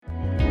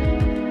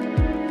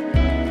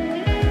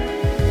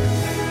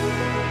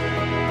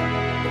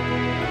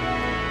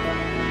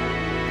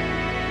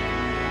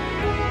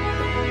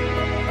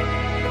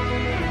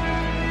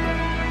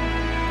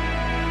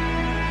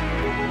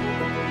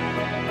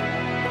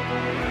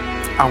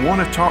I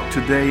want to talk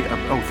today,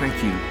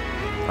 thank you,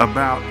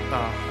 about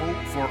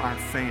hope for our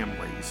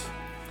families.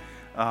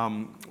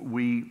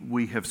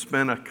 We have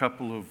spent a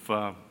couple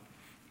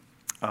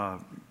of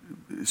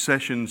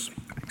sessions,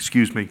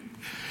 excuse me,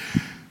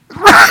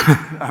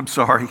 I'm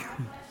sorry.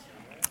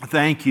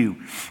 Thank you.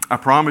 I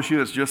promise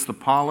you it's just the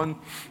pollen.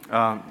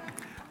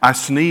 I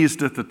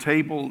sneezed at the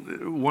table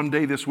one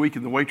day this week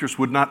and the waitress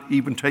would not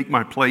even take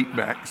my plate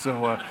back.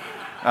 So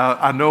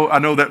I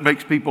know that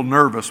makes people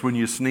nervous when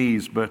you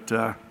sneeze, but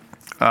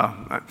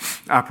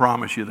I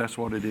promise you that's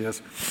what it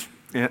is.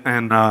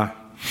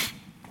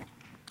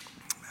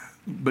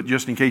 But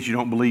just in case you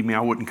don't believe me,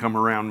 I wouldn't come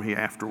around me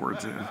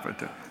afterwards.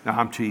 But no,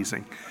 I'm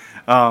teasing.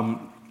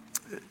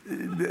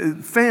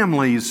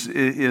 Families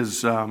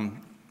is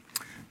an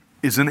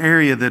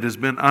area that has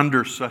been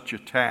under such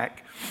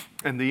attack,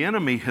 and the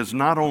enemy has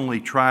not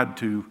only tried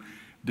to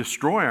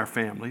destroy our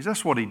families.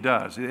 That's what he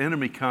does. The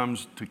enemy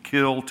comes to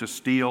kill, to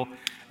steal,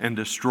 and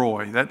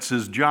destroy. That's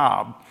his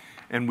job.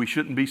 And we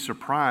shouldn't be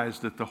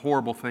surprised at the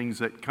horrible things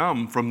that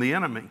come from the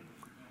enemy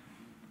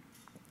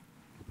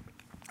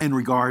in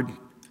regard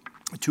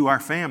to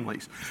our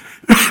families.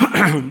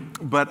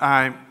 But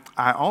I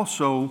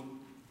also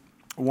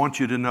want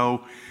you to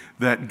know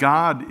that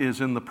God is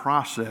in the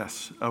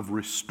process of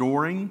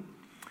restoring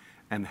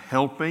and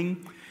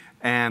helping,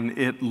 and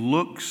it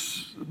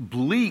looks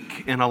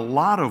bleak in a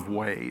lot of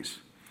ways.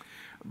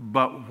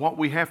 But what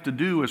we have to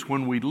do is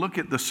when we look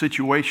at the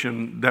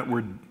situation that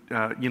we're,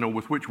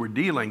 with which we're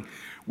dealing,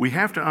 we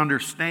have to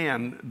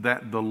understand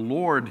that the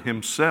Lord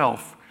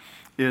Himself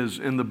is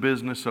in the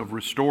business of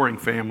restoring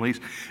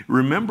families.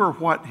 Remember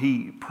what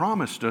He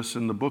promised us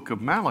in the book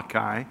of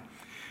Malachi.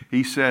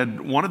 He said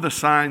one of the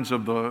signs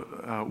of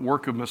the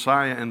work of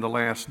Messiah in the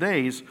last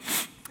days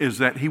is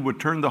that He would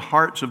turn the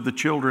hearts of the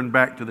children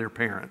back to their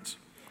parents.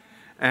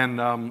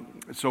 And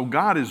so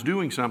God is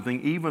doing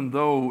something, even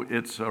though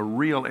it's a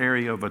real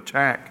area of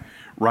attack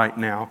right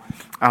now.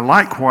 I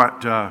like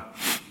what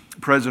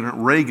President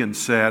Reagan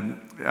said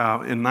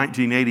in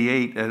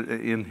 1988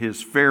 in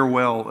his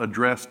farewell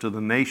address to the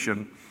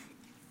nation.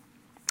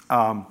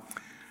 Well,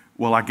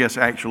 I guess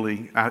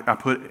actually, I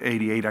put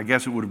 88. I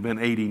guess it would have been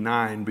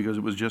 89 because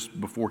it was just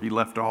before he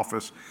left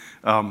office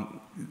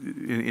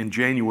in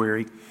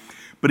January.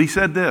 But he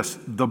said this: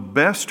 the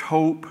best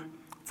hope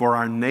for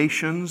our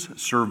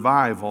nation's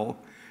survival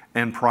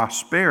and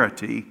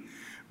prosperity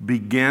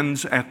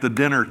begins at the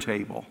dinner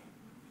table.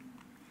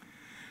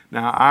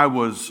 Now, I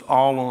was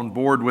all on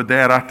board with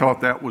that. I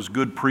thought that was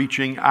good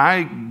preaching.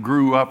 I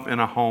grew up in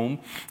a home,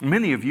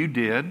 many of you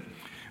did,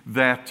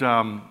 that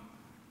the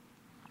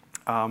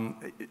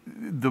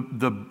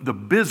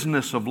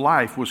business of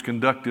life was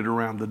conducted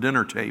around the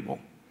dinner table.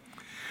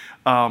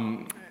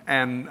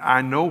 And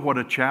I know what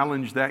a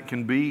challenge that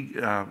can be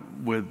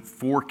with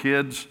 4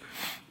 kids.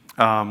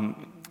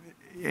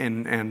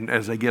 And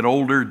as they get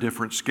older,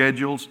 different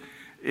schedules,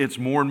 it's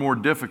more and more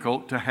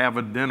difficult to have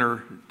a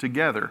dinner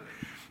together.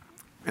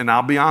 And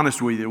I'll be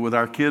honest with you, with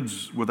our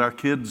kids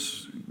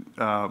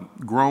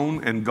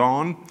grown and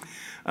gone,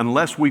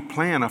 unless we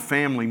plan a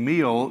family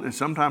meal,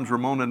 sometimes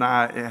Ramona and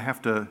I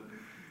have to,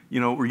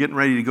 we're getting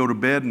ready to go to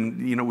bed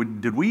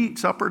and, did we eat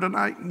supper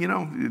tonight?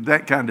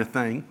 That kind of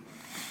thing.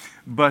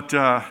 But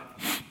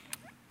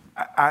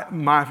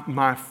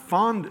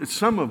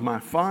some of my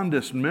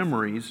fondest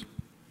memories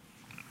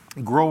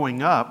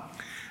growing up,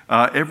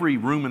 every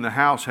room in the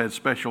house had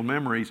special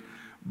memories,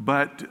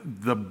 but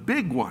the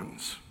big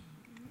ones,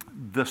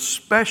 the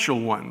special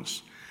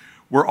ones,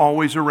 were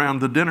always around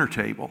the dinner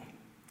table.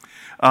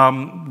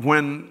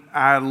 When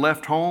I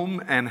left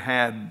home and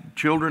had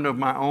children of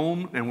my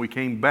own and we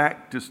came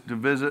back to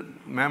visit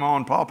Mama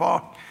and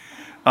Papa,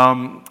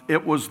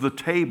 it was the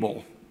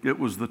table. It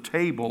was the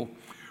table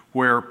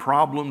where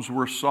problems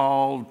were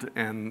solved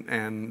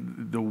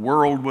and the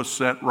world was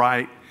set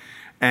right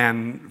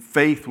and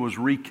faith was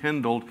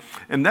rekindled.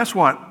 And that's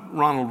what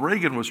Ronald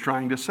Reagan was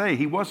trying to say.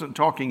 He wasn't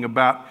talking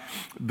about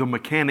the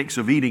mechanics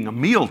of eating a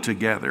meal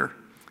together,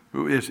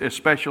 as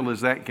special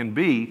as that can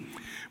be,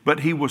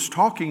 but he was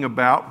talking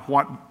about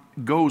what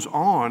goes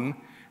on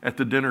at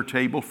the dinner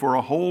table for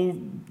a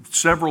whole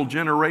several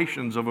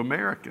generations of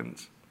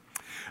Americans.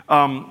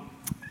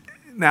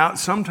 Now,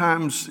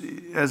 sometimes,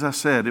 as I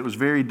said, it was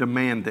very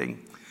demanding.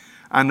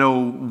 I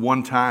know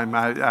one time,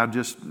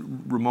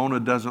 Ramona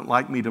doesn't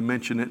like me to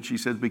mention it, she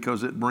says,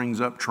 because it brings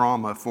up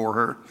trauma for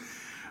her.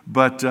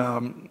 But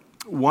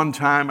one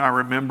time I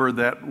remember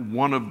that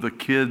one of the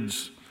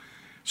kids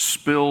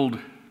spilled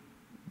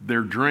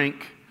their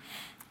drink,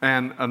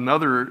 and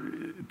another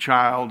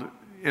child,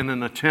 in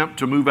an attempt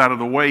to move out of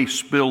the way,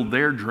 spilled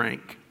their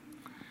drink.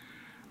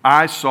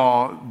 I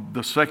saw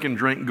the second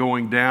drink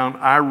going down.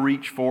 I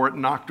reached for it,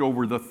 knocked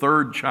over the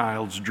third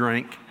child's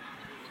drink.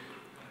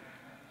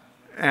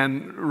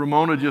 And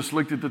Ramona just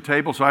looked at the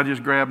table, so I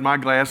just grabbed my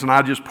glass and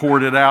I just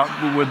poured it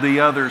out with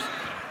the others.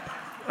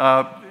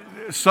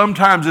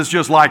 Sometimes it's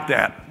just like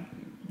that.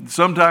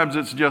 Sometimes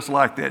it's just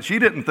like that. She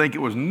didn't think it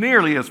was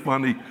nearly as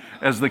funny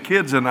as the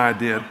kids and I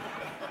did.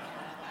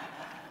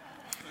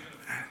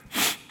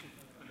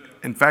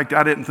 in fact,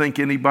 I didn't think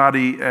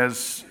anybody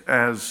as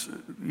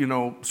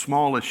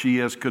small as she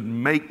is could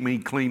make me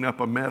clean up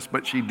a mess,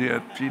 but she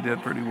did. She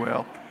did pretty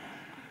well.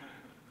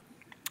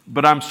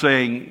 But I'm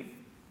saying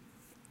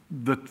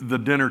the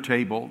dinner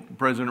table,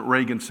 President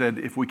Reagan said,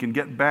 if we can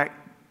get back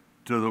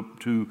to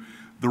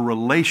the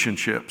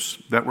relationships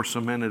that were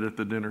cemented at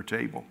the dinner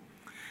table.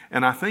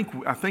 And I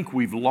think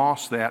we've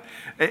lost that.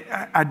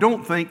 I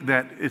don't think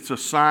that it's a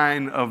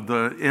sign of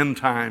the end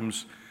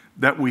times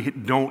that we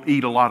don't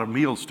eat a lot of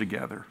meals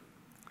together.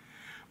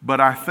 But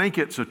I think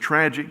it's a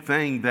tragic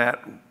thing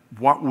that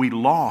what we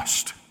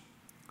lost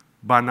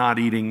by not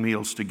eating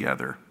meals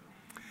together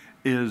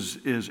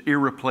is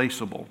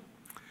irreplaceable.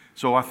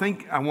 So I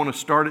think I want to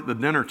start at the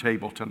dinner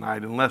table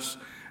tonight, and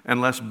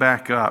let's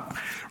back up.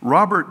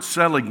 Robert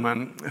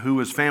Seligman, who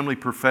is family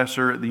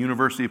professor at the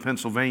University of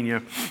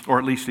Pennsylvania, or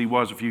at least he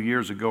was a few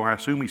years ago, I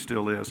assume he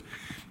still is,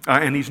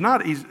 and he's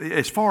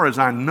as far as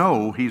I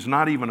know, he's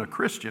not even a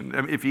Christian.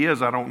 If he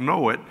is, I don't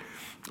know it,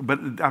 but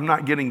I'm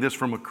not getting this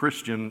from a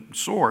Christian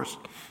source.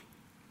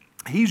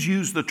 He's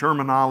used the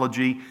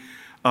terminology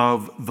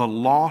of the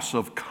loss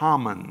of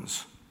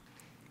commons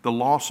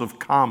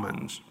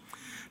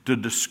to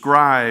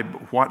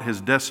describe what has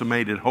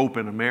decimated hope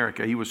in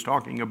America. He was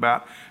talking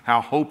about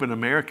how hope in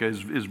America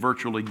is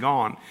virtually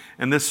gone.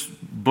 And this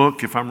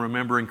book, if I'm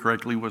remembering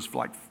correctly, was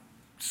like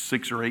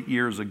 6 or 8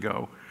 years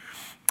ago.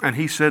 And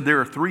he said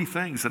there are 3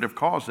 things that have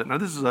caused it. Now,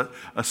 this is a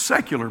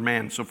secular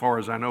man, so far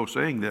as I know,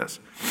 saying this.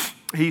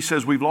 He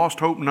says we've lost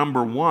hope,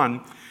 number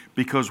 1,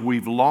 because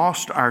we've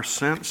lost our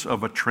sense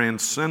of a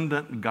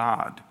transcendent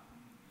God.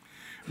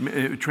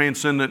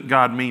 Transcendent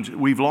God means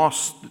we've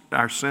lost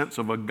our sense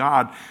of a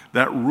God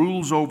that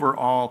rules over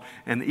all,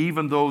 and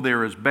even though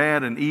there is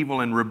bad and evil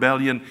and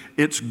rebellion,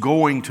 it's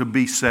going to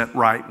be set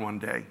right one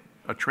day.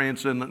 A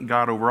transcendent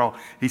God over all.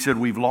 He said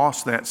we've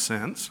lost that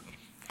sense.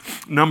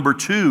 Number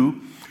 2,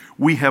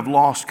 we have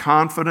lost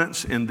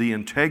confidence in the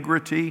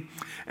integrity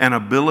and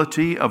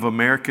ability of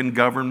American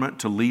government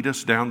to lead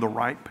us down the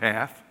right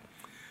path.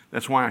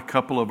 That's why a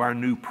couple of our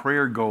new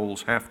prayer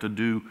goals have to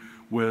do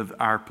with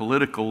our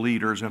political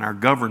leaders and our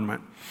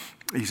government.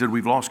 He said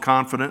we've lost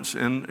confidence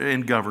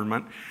in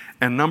government.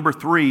 And number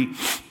 3,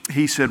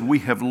 he said we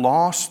have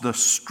lost the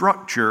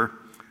structure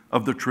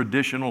of the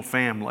traditional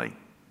family.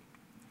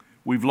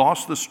 We've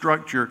lost the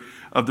structure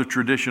of the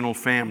traditional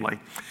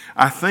family.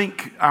 I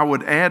think I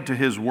would add to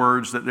his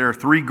words that there are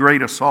 3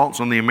 great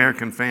assaults on the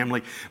American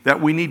family that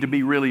we need to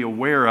be really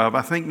aware of.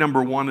 I think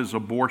number 1 is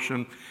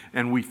abortion,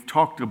 and we've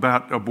talked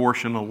about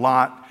abortion a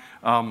lot.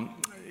 I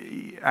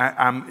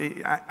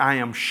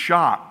am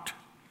shocked.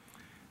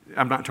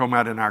 I'm not talking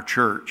about in our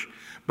church,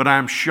 but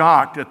I'm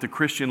shocked at the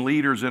Christian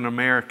leaders in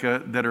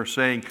America that are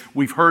saying,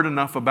 we've heard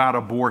enough about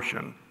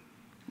abortion.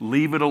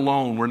 Leave it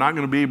alone. We're not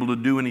going to be able to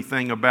do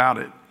anything about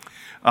it.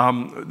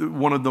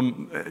 One of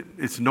them,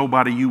 it's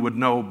nobody you would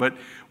know, but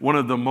one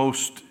of the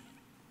most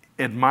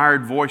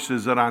admired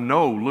voices that I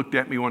know looked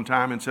at me one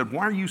time and said,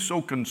 why are you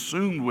so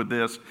consumed with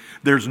this?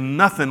 There's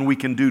nothing we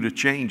can do to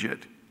change it.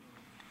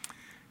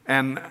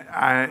 And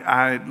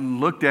I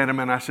looked at him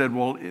and I said,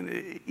 well,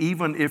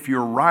 even if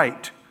you're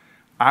right,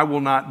 I will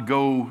not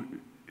go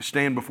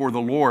stand before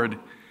the Lord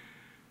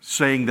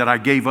saying that I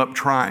gave up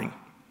trying.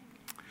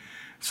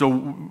 So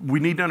we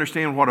need to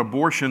understand what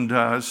abortion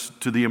does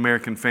to the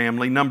American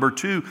family. Number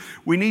 2,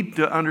 we need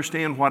to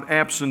understand what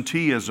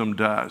absenteeism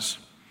does.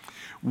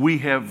 We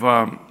have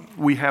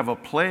a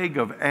plague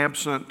of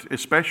absent,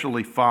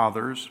 especially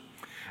fathers,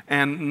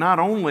 and not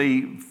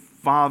only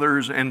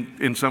fathers and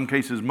in some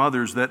cases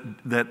mothers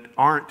that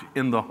aren't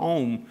in the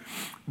home,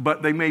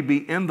 but they may be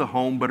in the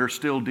home but are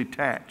still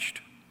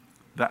detached.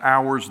 The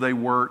hours they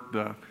work,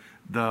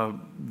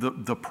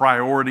 the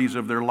priorities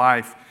of their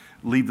life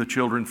leave the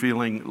children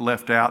feeling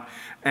left out.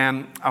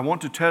 And I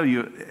want to tell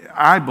you,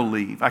 I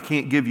believe, I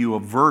can't give you a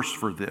verse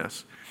for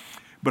this,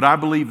 but I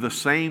believe the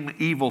same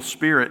evil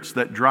spirits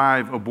that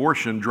drive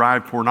abortion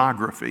drive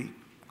pornography.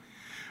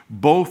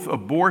 Both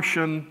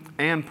abortion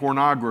and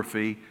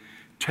pornography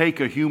take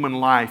a human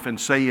life and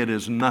say it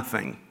is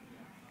nothing.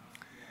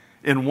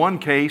 In one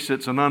case,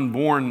 it's an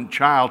unborn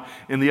child.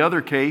 In the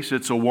other case,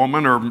 it's a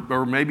woman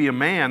or maybe a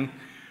man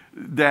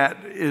that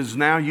is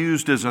now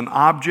used as an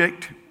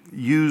object,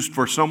 used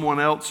for someone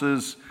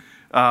else's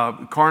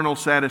carnal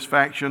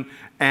satisfaction,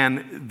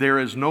 and there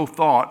is no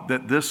thought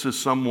that this is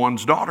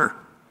someone's daughter.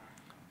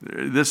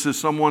 This is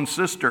someone's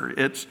sister.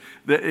 It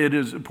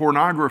is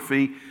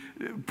pornography.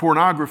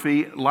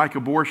 Pornography, like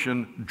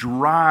abortion,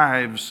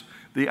 drives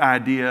the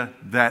idea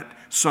that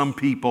some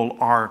people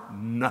are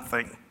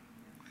nothing.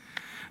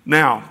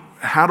 Now,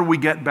 how do we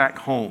get back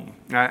home?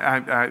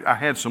 I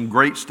had some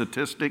great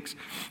statistics,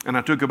 and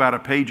I took about a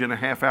page and a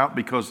half out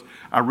because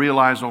I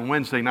realized on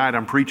Wednesday night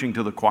I'm preaching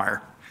to the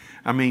choir.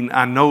 I mean,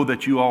 I know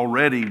that you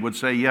already would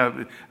say,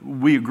 yeah,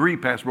 we agree,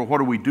 Pastor, but what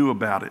do we do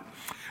about it?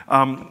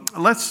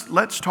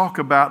 Let's talk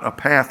about a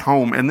path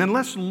home, and then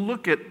let's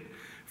look at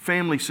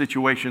family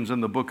situations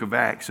in the book of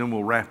Acts, and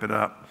we'll wrap it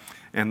up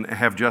and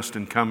have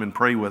Justin come and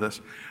pray with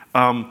us.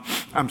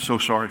 I'm so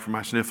sorry for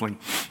my sniffling.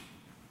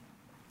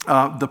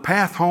 The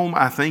path home,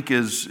 I think,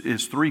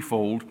 is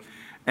threefold,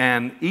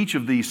 and each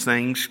of these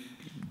things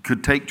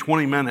could take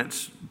 20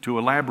 minutes to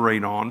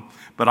elaborate on,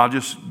 but I'll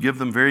just give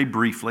them very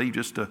briefly,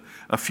 just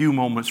a few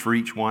moments for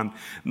each one.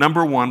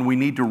 Number one, we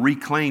need to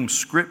reclaim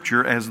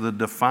Scripture as the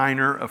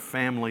definer of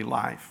family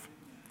life.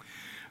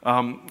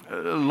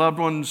 Loved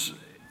ones,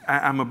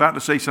 I'm about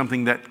to say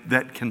something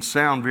that can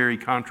sound very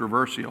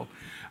controversial.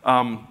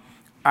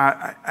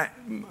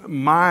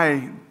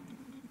 My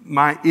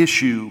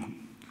issue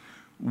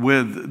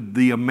with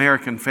the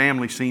American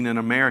family scene in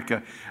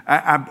America,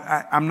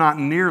 I'm not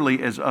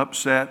nearly as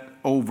upset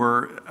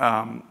over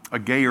a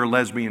gay or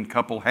lesbian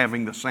couple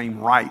having the same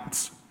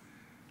rights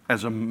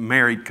as a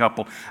married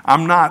couple.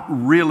 I'm not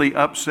really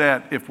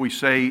upset if we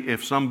say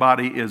if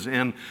somebody is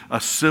in a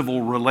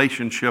civil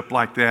relationship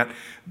like that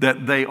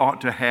they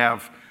ought to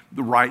have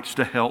the rights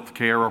to health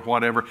care or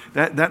whatever.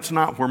 That's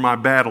not where my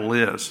battle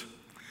is.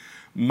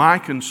 My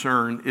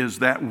concern is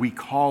that we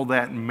call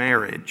that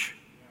marriage.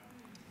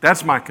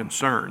 That's my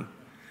concern.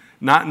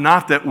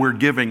 Not that we're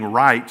giving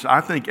rights.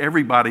 I think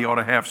everybody ought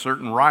to have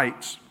certain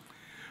rights.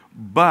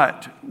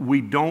 But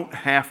we don't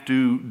have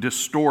to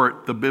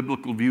distort the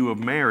biblical view of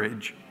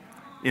marriage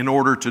in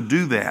order to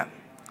do that.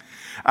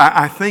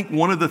 I think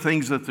one of the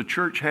things that the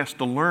church has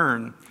to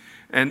learn,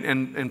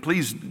 and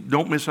please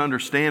don't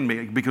misunderstand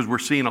me, because we're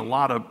seeing a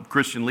lot of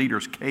Christian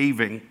leaders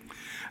caving.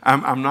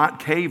 I'm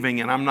not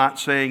caving, and I'm not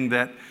saying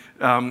that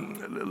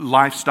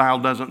lifestyle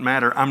doesn't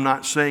matter. I'm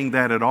not saying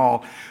that at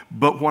all.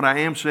 But what I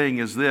am saying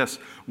is this: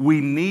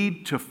 we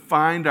need to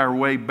find our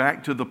way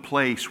back to the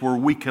place where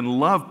we can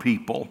love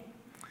people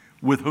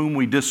with whom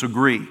we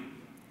disagree.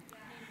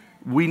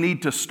 We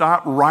need to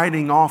stop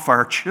writing off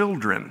our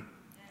children.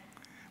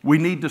 We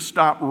need to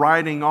stop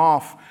writing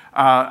off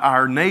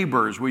our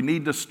neighbors. We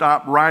need to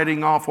stop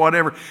writing off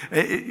whatever.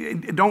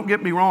 Don't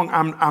get me wrong,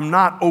 I'm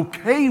not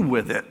okay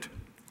with it.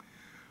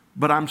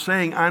 But I'm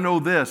saying I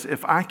know this: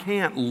 if I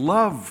can't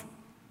love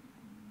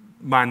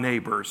my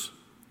neighbors,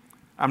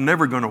 I'm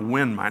never going to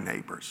win my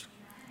neighbors.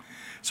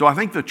 So I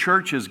think the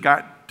church has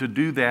got to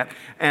do that.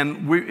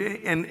 And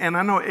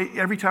I know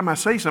every time I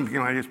say something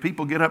like this,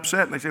 people get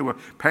upset and they say, well,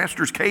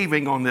 pastor's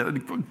caving on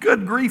this.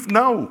 Good grief,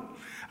 no.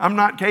 I'm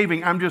not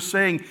caving. I'm just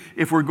saying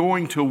if we're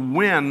going to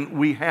win,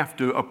 we have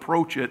to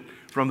approach it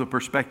from the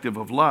perspective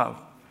of love.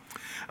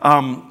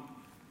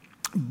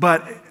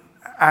 But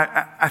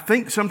I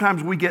think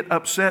sometimes we get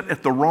upset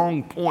at the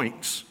wrong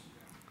points.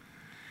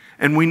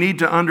 And we need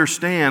to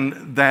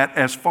understand that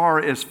as far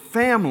as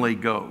family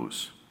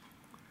goes,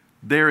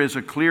 there is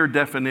a clear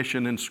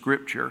definition in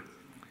Scripture,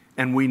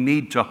 and we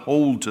need to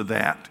hold to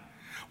that.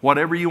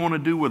 Whatever you want to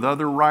do with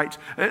other rights.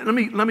 Let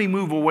me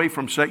move away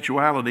from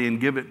sexuality and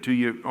give it to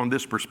you on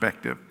this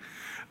perspective.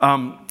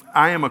 I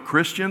am a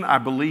Christian. I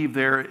believe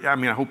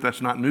I hope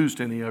that's not news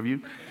to any of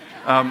you.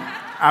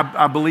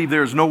 I believe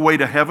there is no way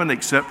to heaven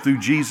except through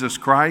Jesus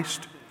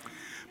Christ.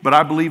 But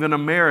I believe in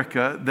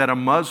America that a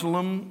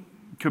Muslim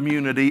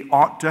community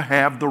ought to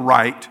have the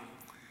right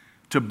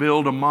to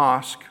build a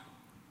mosque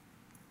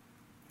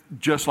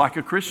just like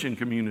a Christian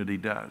community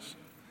does.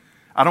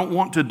 I don't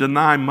want to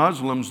deny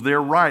Muslims their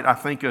right. I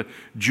think a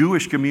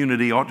Jewish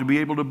community ought to be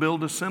able to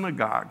build a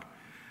synagogue.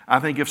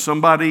 I think if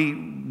somebody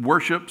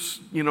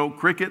worships,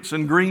 crickets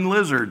and green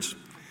lizards,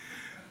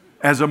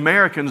 as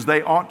Americans,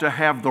 they ought to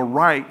have the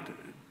right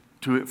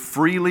to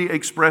freely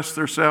express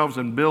themselves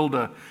and build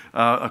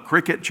a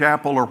cricket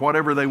chapel or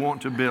whatever they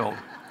want to build.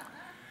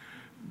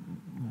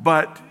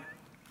 But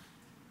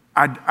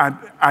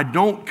I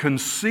don't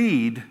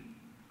concede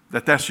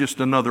that that's just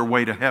another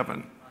way to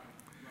heaven.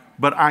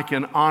 But I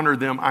can honor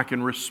them, I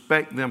can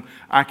respect them,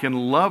 I can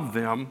love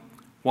them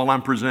while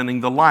I'm presenting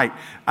the light.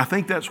 I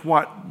think that's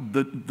what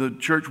the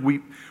church,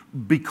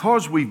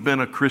 because we've been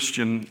a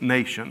Christian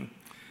nation,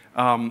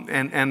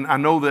 and I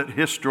know that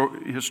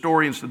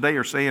historians today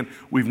are saying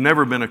we've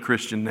never been a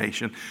Christian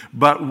nation,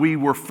 but we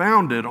were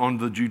founded on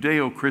the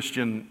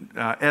Judeo-Christian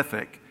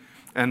ethic,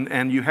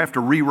 and you have to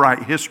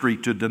rewrite history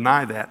to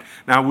deny that.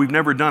 Now, we've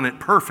never done it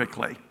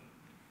perfectly,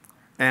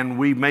 and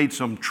we've made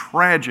some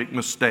tragic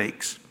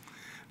mistakes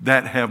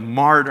that have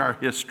marred our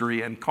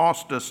history and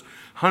cost us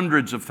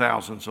hundreds of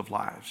thousands of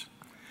lives.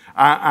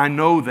 I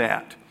know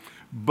that.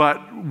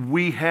 But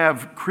we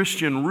have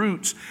Christian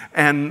roots,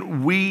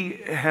 and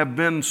we have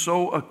been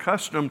so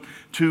accustomed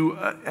to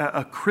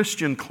a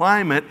Christian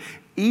climate,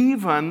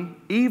 even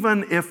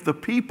if the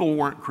people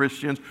weren't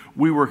Christians,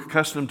 we were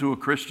accustomed to a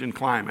Christian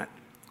climate.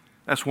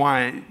 That's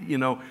why,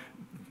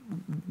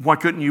 why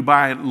couldn't you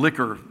buy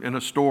liquor in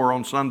a store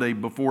on Sunday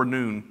before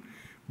noon?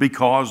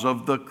 Because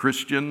of the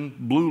Christian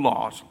blue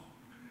laws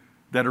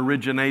that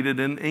originated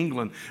in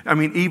England. I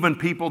mean, even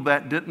people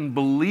that didn't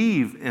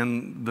believe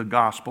in the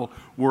gospel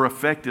were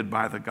affected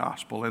by the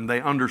gospel, and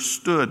they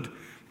understood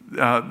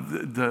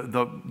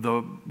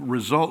the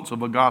results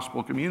of a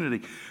gospel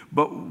community.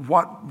 But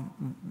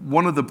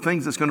one of the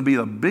things that's going to be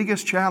the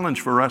biggest challenge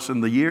for us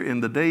in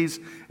the days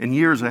and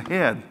years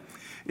ahead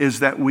is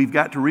that we've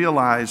got to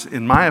realize,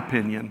 in my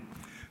opinion,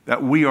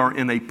 that we are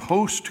in a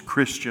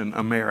post-Christian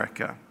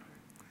America.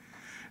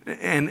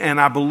 And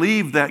I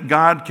believe that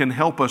God can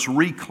help us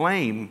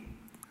reclaim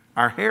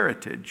our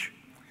heritage.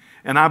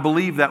 And I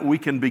believe that we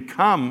can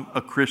become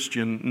a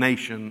Christian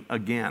nation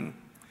again.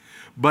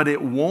 But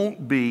it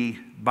won't be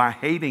by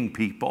hating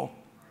people.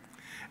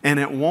 And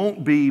it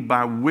won't be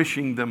by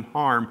wishing them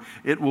harm.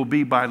 It will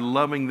be by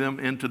loving them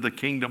into the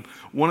kingdom.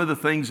 One of the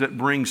things that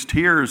brings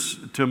tears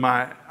to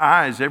my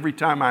eyes every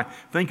time I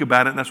think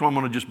about it, and that's why I'm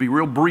going to just be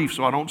real brief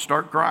so I don't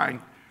start crying.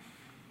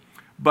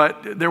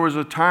 But there was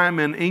a time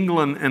in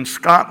England and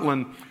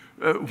Scotland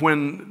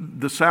when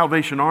the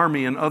Salvation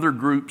Army and other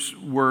groups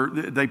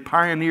they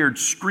pioneered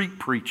street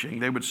preaching.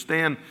 They would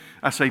stand,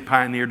 I say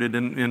pioneered it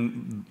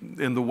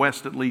in the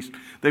West at least.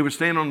 They would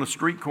stand on the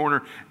street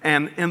corner,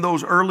 and in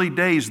those early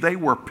days, they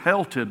were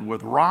pelted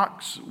with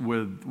rocks,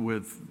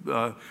 with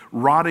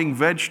rotting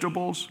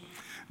vegetables.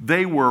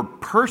 They were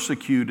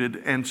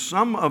persecuted, and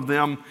some of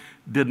them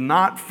did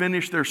not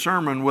finish their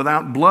sermon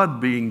without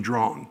blood being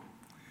drawn.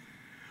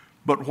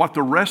 But what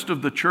the rest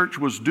of the church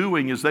was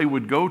doing is they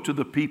would go to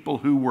the people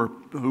who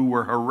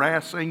were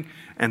harassing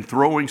and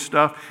throwing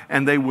stuff,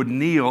 and they would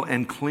kneel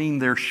and clean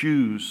their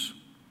shoes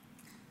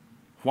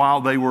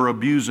while they were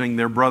abusing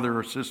their brother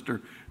or sister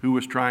who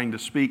was trying to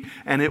speak.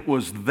 And it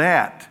was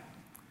that,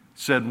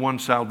 said one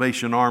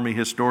Salvation Army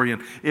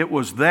historian, it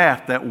was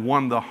that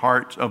won the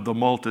hearts of the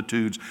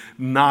multitudes,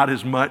 not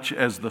as much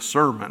as the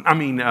sermon.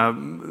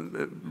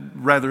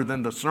 Rather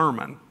than the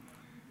sermon.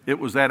 It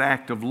was that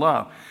act of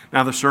love.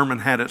 Now, the sermon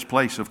had its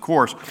place, of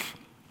course.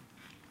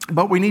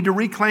 But we need to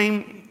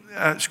reclaim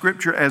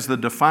Scripture as the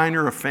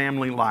definer of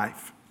family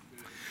life.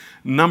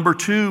 Number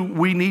two,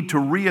 we need to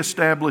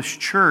reestablish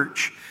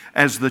church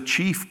as the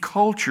chief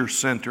culture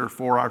center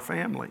for our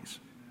families.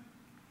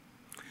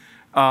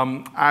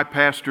 I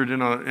pastored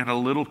in a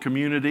little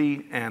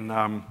community,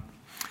 and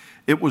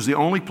it was the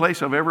only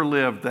place I've ever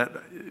lived that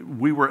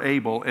we were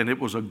able, and it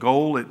was a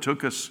goal. It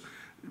took us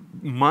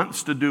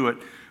months to do it.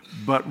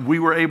 But we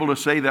were able to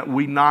say that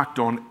we knocked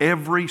on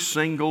every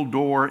single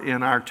door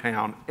in our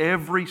town.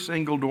 Every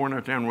single door in our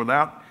town,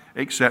 without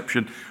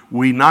exception.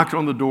 We knocked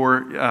on the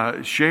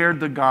door, shared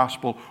the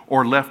gospel,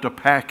 or left a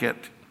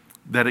packet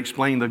that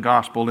explained the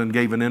gospel and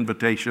gave an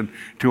invitation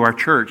to our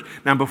church.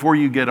 Now, before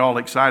you get all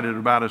excited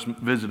about us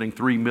visiting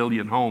 3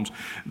 million homes,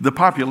 the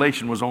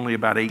population was only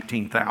about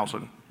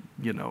 18,000.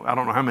 I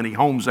don't know how many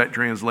homes that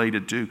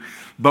translated to,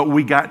 but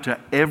we got to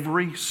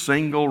every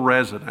single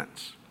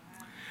residence.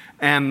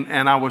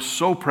 And I was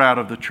so proud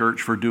of the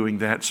church for doing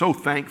that, so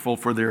thankful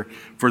for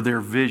their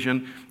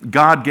vision.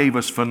 God gave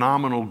us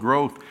phenomenal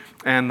growth.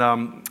 And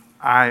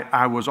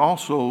I was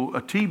also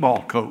a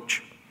T-ball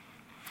coach.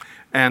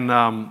 And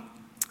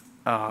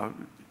I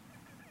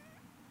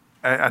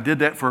did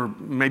that for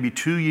maybe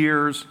 2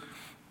 years.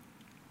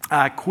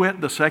 I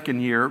quit the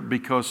second year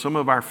because some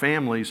of our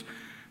families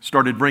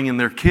started bringing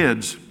their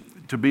kids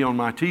to be on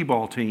my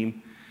T-ball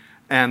team.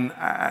 And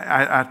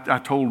I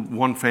told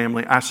one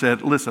family, I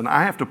said, listen,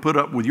 I have to put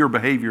up with your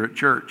behavior at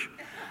church.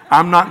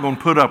 I'm not going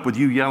to put up with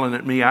you yelling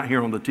at me out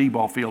here on the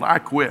T-ball field. I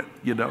quit,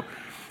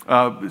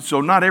 So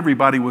not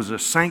everybody was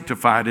as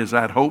sanctified as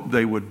I'd hoped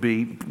they would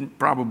be,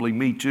 probably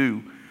me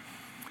too.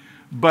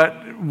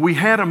 But we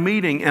had a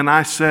meeting, and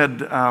I said,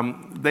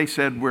 they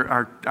said,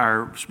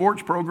 our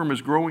sports program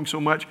is growing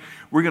so much,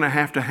 we're going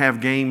to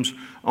have games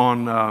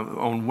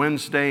on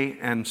Wednesday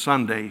and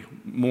Sunday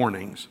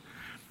mornings.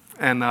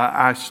 And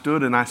I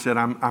stood and I said,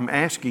 I'm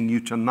asking you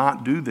to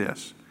not do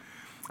this.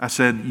 I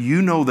said, you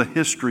know the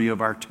history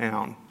of our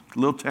town,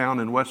 little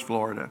town in West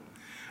Florida.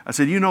 I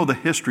said, you know the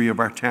history of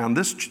our town.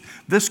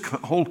 This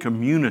whole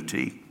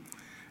community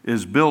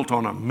is built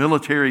on a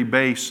military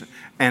base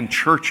and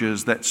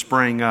churches that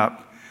sprang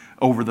up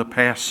over the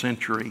past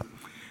century.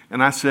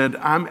 And I said,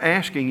 I'm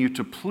asking you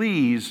to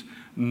please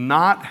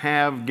not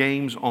have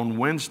games on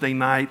Wednesday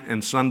night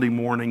and Sunday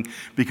morning,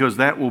 because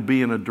that will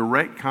be in a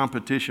direct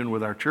competition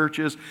with our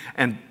churches,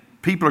 and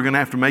people are going to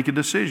have to make a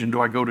decision. Do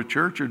I go to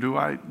church, or do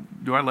I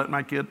let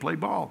my kid play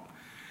ball?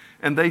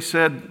 And they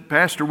said,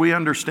 Pastor, we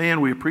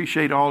understand, we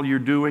appreciate all you're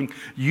doing.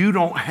 You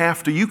don't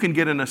have to, you can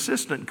get an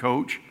assistant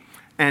coach,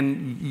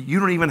 and you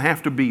don't even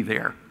have to be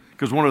there,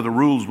 because one of the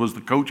rules was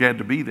the coach had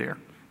to be there,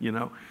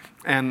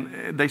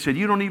 And they said,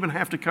 you don't even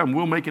have to come.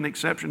 We'll make an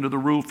exception to the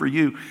rule for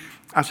you.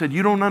 I said,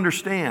 you don't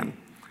understand.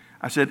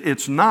 I said,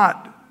 it's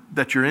not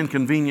that you're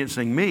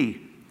inconveniencing me.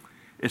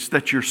 It's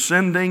that you're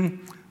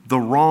sending the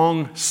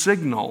wrong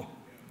signal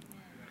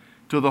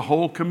to the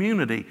whole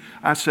community.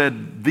 I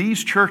said,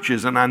 these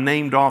churches, and I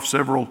named off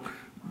several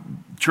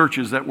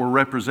churches that were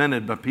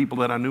represented by people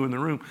that I knew in the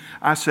room.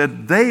 I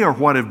said, they are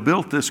what have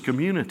built this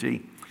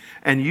community,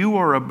 and you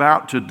are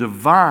about to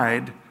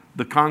divide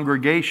the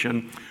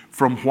congregation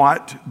from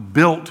what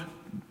built,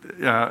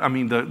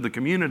 the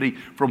community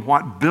from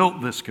what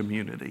built this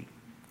community.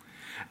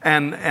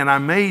 And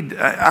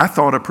I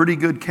thought, a pretty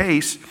good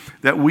case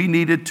that we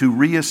needed to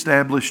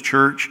reestablish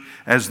church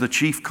as the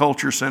chief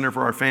culture center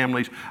for our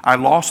families. I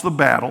lost the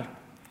battle.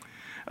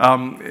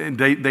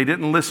 They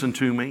didn't listen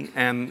to me,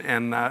 and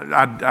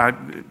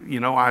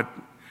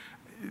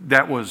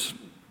that was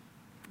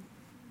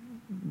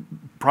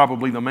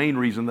probably the main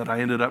reason that I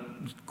ended up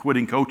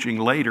quitting coaching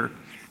later.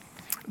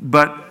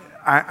 But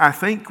I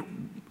think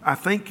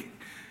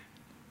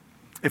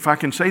if I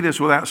can say this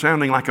without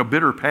sounding like a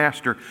bitter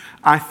pastor,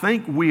 I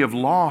think we have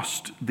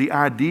lost the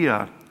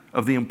idea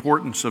of the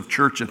importance of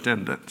church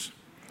attendance.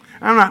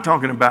 I'm not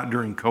talking about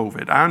during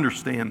COVID. I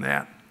understand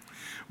that.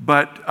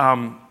 But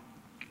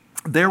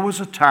there was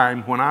a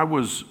time when I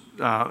was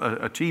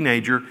a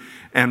teenager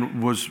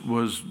and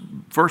was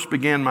first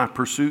began my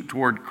pursuit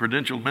toward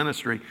credentialed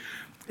ministry.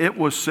 It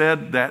was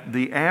said that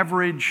the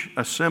average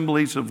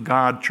Assemblies of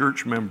God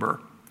church member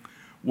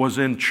was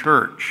in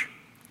church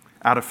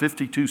out of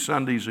 52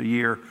 Sundays a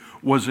year,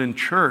 was in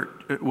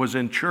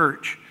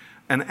church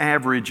an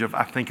average of,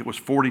 I think it was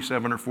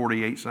 47 or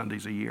 48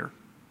 Sundays a year.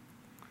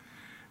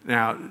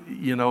 Now,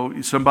 you're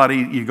going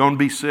to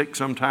be sick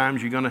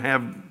sometimes, you're going to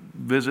have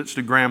visits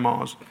to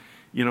grandma's,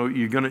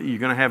 you're going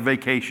to have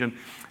vacation.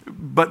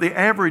 But the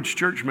average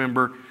church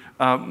member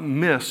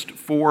missed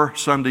 4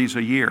 Sundays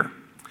a year.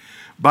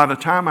 By the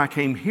time I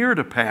came here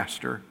to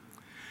pastor,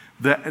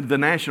 the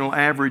national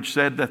average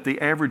said that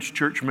the average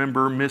church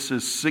member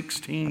misses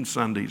 16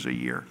 Sundays a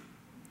year.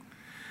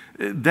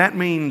 That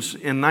means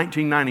in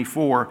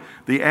 1994,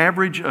 the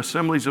average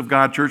Assemblies of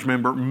God church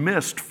member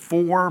missed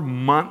 4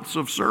 months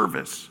of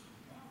service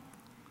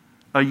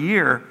a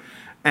year.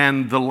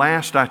 And the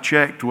last I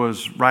checked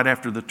was right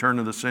after the turn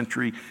of the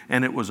century,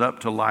 and it was up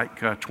to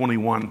like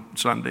 21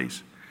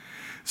 Sundays.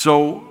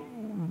 So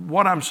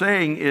what I'm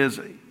saying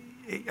is,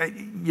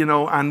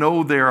 I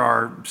know there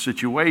are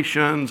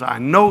situations, I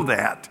know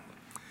that,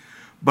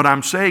 but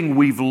I'm saying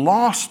we've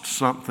lost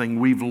something.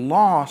 We've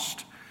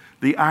lost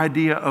the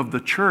idea of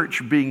the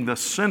church being the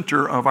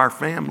center of our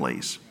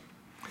families.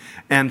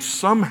 And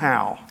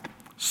somehow,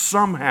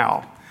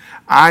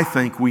 I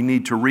think we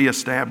need to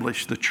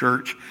reestablish the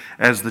church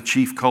as the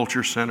chief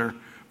culture center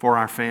for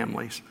our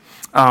families.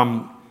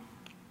 When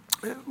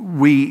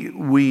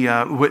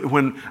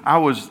I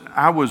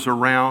was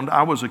around,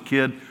 I was a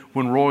kid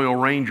when Royal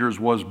Rangers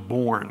was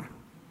born.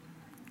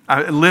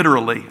 I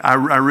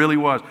really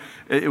was.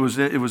 It was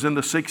in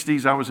the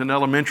 60s. I was in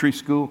elementary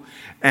school,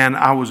 and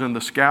I was in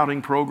the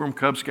scouting program,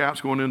 Cub Scouts,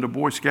 going into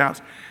Boy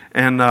Scouts.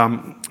 And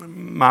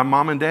my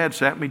mom and dad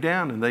sat me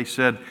down, and they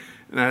said,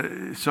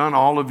 son,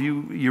 all of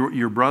you,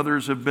 your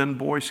brothers have been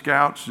Boy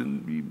Scouts,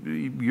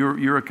 and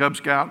you're a Cub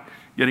Scout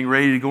getting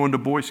ready to go into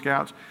Boy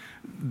Scouts.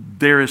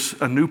 There is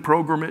a new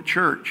program at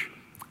church,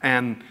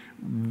 and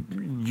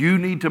you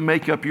need to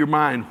make up your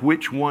mind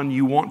which one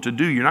you want to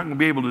do. You're not going to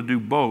be able to do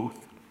both.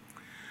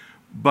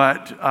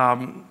 But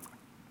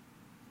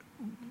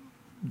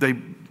they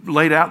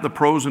laid out the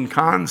pros and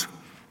cons.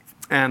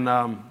 And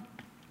I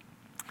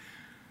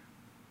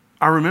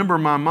remember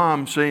my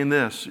mom saying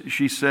this.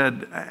 She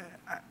said,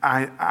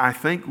 I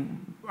think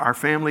our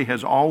family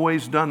has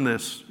always done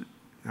this,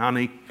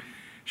 honey.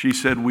 She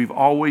said, we've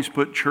always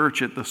put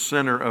church at the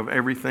center of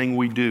everything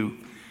we do.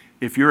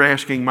 If you're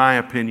asking my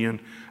opinion,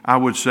 I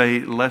would say,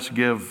 let's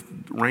give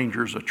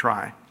Rangers a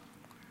try.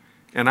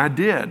 And I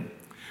did,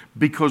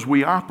 because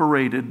we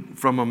operated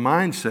from a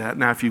mindset.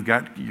 Now, if you've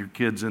got your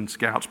kids in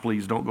Scouts,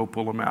 please don't go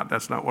pull them out.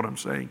 That's not what I'm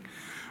saying.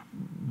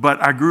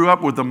 But I grew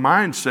up with the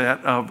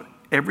mindset of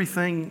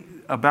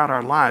everything about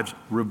our lives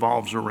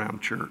revolves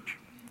around church.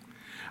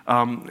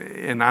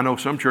 And I know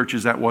some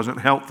churches that wasn't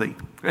healthy.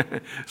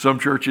 Some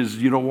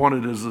churches, you don't want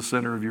it as the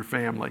center of your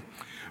family.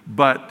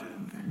 But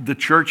the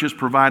church has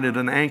provided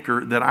an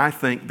anchor that I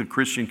think the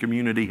Christian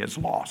community has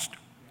lost.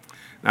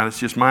 Now, it's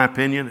just my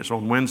opinion. It's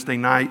on Wednesday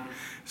night.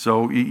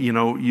 So,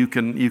 you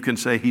can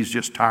say he's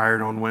just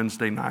tired on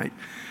Wednesday night.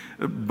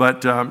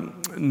 But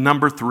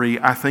number 3,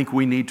 I think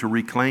we need to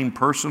reclaim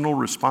personal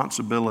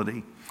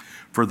responsibility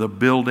for the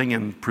building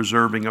and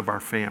preserving of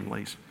our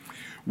families.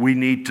 We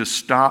need to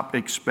stop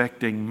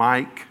expecting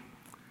Mike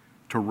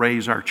to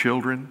raise our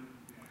children.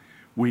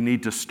 We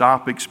need to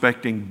stop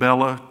expecting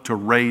Bella to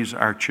raise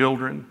our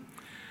children.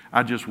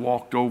 I just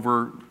walked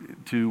over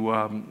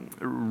to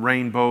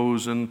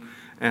Rainbows and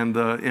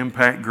the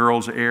Impact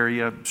Girls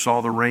area,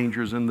 saw the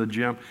Rangers in the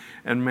gym.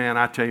 And man,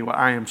 I tell you what,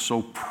 I am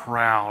so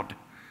proud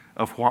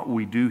of what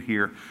we do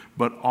here.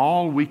 But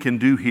all we can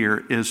do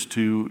here is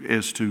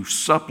to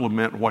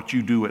supplement what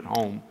you do at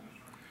home.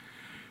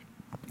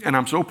 And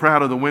I'm so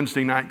proud of the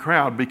Wednesday night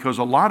crowd, because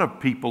a lot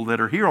of people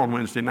that are here on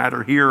Wednesday night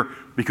are here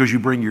because you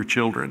bring your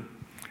children.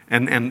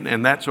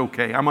 And that's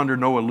okay. I'm under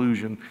no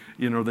illusion,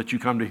 that you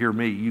come to hear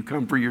me. You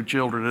come for your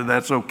children, and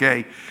that's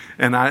okay.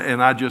 And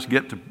I just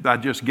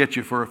get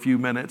you for a few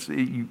minutes.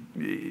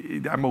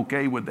 I'm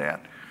okay with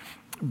that.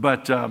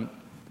 But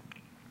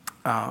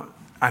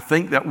I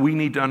think that we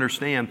need to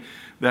understand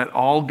that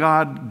all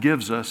God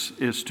gives us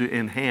is to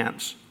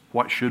enhance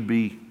what should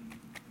be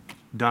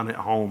done at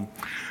home.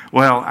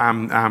 Well,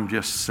 I'm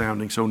just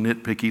sounding so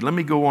nitpicky. Let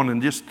me go on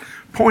and just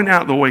point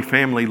out the way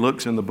family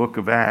looks in the book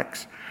of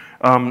Acts.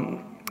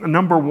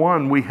 Number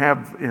 1, we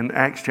have in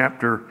Acts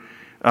chapter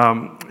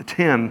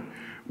 10,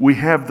 we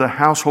have the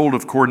household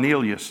of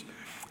Cornelius.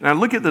 Now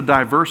look at the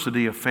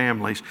diversity of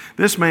families.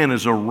 This man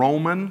is a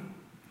Roman.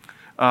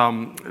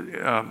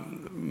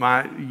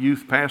 My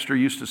youth pastor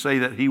used to say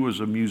that he was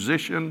a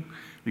musician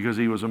because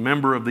he was a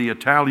member of the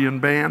Italian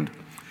band.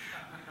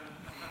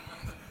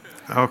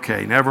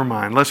 Okay, never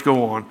mind. Let's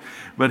go on.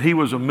 But he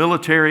was a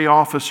military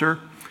officer.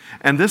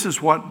 And this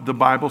is what the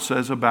Bible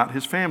says about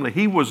his family.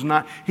 He was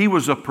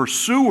a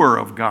pursuer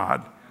of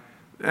God,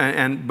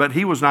 but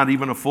he was not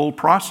even a full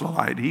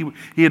proselyte.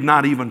 He had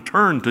not even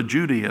turned to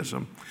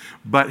Judaism,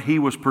 but he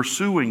was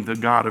pursuing the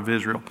God of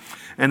Israel.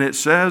 And it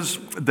says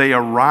they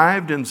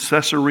arrived in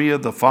Caesarea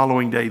the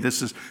following day.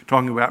 This is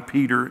talking about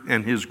Peter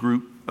and his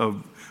group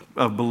of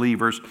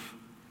believers.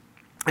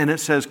 And it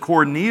says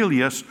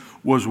Cornelius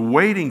was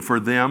waiting for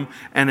them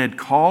and had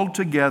called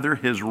together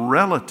his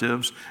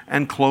relatives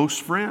and close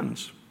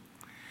friends.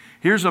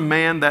 Here's a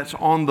man that's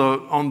on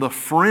the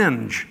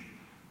fringe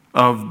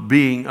of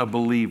being a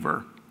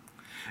believer.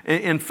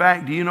 In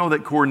fact, do you know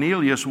that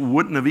Cornelius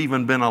wouldn't have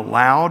even been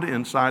allowed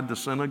inside the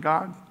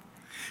synagogue?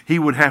 He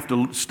would have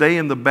to stay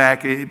in the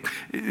back.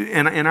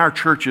 And our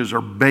churches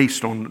are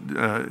based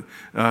on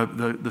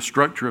the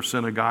structure of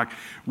synagogue.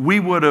 We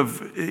would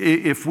have,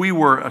 if we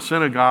were a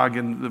synagogue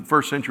in the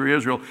first century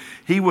Israel,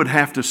 he would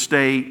have to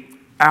stay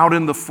out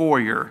in the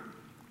foyer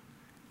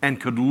and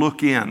could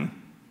look in.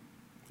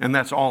 And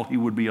that's all he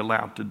would be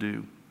allowed to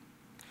do.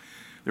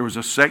 There was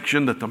a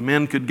section that the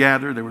men could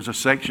gather. There was a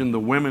section the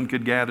women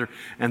could gather.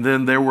 And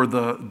then there were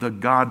the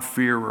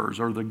God-fearers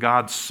or the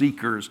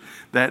God-seekers.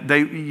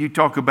 You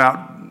talk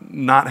about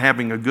not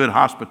having a good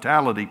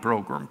hospitality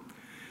program.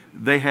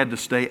 They had to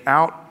stay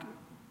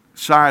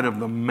outside of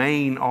the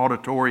main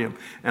auditorium,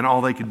 and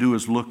all they could do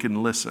is look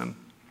and listen.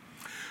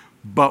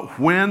 But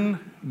when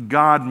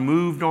God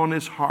moved on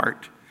his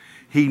heart,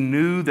 he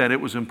knew that it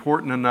was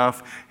important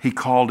enough. He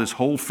called his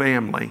whole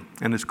family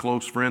and his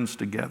close friends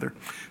together.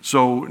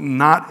 So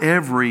not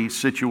every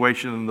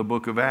situation in the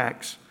book of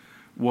Acts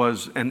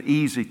was an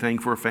easy thing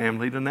for a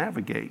family to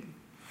navigate.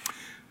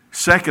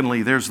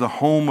 Secondly, there's the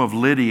home of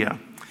Lydia.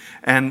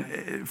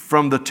 And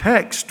from the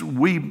text,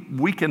 we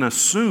can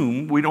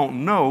assume, we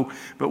don't know,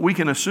 but we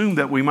can assume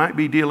that we might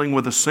be dealing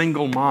with a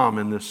single mom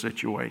in this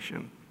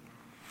situation.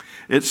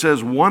 It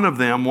says one of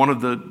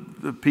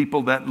the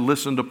people that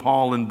listened to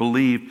Paul and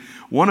believed,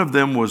 one of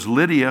them was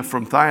Lydia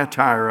from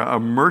Thyatira, a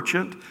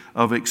merchant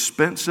of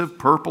expensive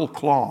purple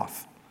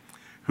cloth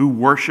who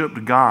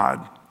worshiped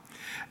God.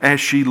 As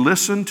she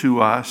listened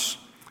to us,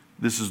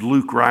 this is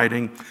Luke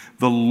writing,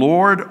 the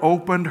Lord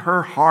opened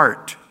her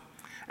heart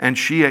and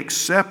she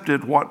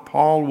accepted what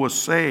Paul was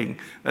saying.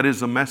 That is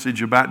the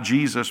message about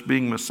Jesus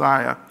being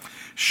Messiah.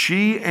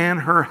 She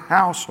and her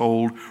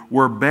household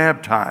were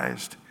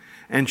baptized,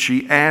 and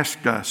she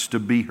asked us to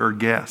be her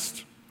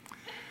guests.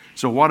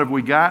 So what have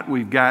we got?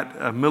 We've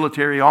got a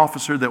military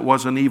officer that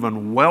wasn't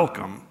even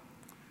welcome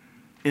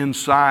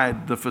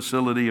inside the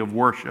facility of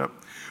worship.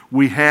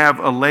 We have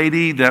a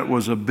lady that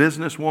was a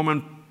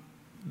businesswoman.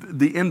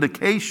 The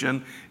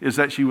indication is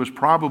that she was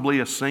probably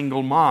a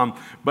single mom,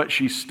 but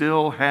she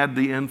still had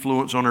the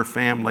influence on her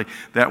family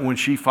that when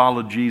she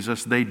followed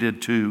Jesus, they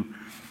did too.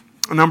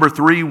 Number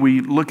 3, we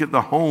look at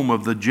the home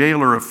of the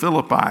jailer of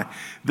Philippi.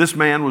 This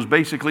man was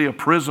basically a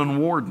prison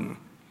warden.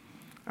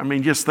 I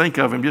mean, just think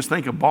of him. Just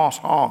think of Boss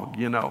Hogg,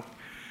 you know.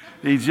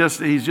 He's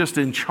just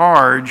in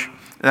charge.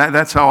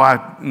 That's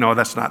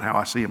not how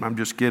I see him. I'm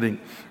just kidding.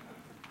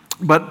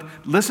 But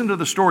listen to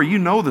the story. You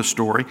know the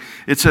story.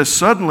 It says,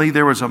 suddenly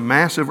there was a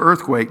massive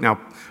earthquake. Now,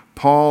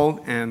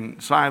 Paul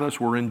and Silas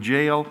were in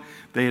jail.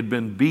 They had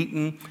been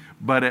beaten.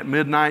 But at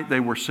midnight, they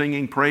were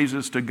singing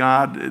praises to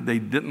God. They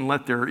didn't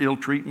let their ill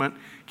treatment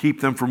keep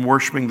them from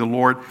worshiping the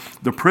Lord.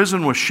 The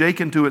prison was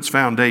shaken to its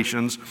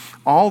foundations.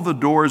 All the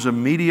doors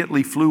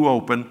immediately flew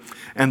open,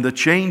 and the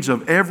chains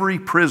of every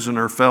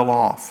prisoner fell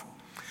off.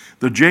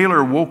 The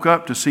jailer woke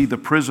up to see the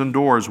prison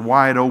doors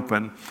wide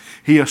open.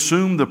 He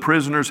assumed the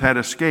prisoners had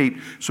escaped,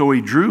 so he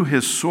drew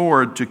his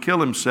sword to kill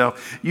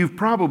himself. You've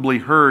probably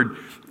heard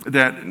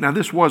that, now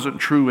this wasn't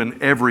true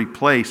in every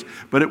place,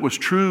 but it was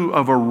true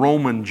of a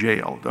Roman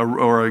jail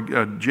or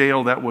a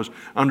jail that was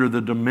under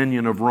the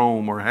dominion of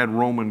Rome or had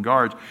Roman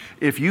guards.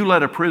 If you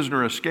let a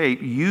prisoner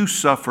escape, you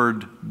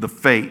suffered the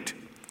fate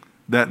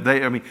that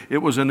it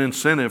was an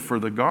incentive for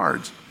the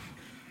guards.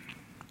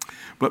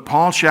 But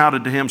Paul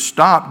shouted to him,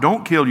 "Stop,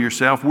 don't kill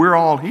yourself, we're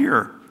all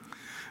here."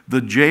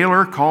 The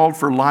jailer called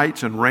for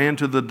lights and ran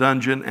to the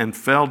dungeon and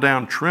fell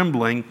down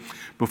trembling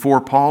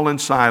before Paul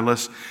and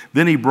Silas.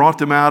 Then he brought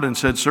them out and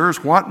said,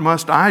 "Sirs, what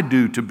must I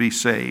do to be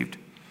saved?"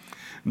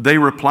 They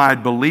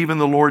replied, "Believe in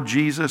the Lord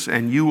Jesus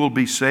and you will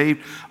be saved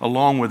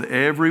along with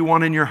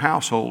everyone in your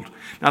household."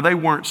 Now they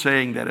weren't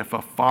saying that if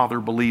a father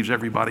believes,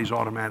 everybody's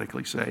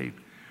automatically saved.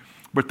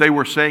 But they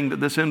were saying that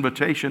this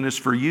invitation is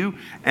for you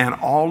and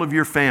all of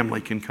your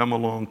family can come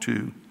along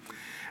too.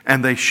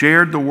 And they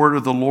shared the word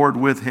of the Lord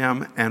with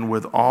him and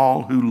with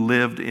all who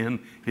lived in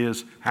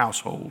his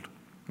household.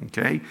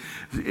 Okay?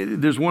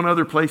 There's one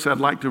other place I'd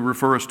like to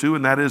refer us to,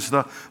 and that is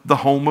the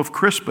home of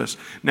Crispus.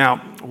 Now,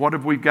 what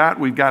have we got?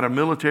 We've got a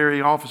military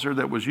officer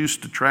that was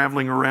used to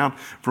traveling around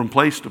from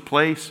place to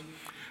place.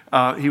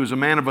 He was a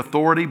man of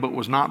authority, but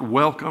was not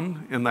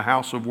welcomed in the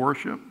house of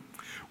worship.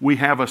 We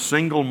have a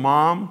single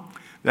mom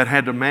that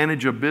had to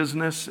manage a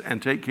business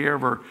and take care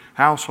of her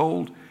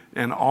household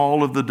and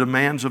all of the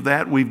demands of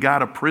that. We've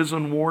got a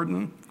prison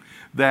warden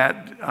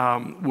that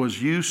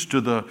was used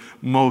to the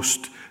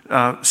most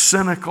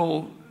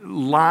cynical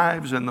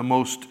lives and the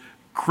most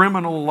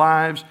criminal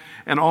lives,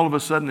 and all of a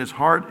sudden his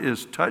heart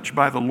is touched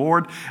by the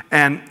Lord,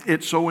 and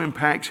it so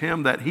impacts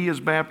him that he is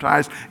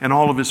baptized and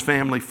all of his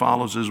family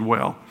follows as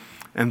well.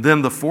 And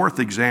then the fourth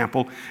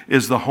example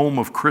is the home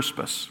of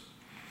Crispus.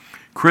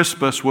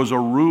 Crispus was a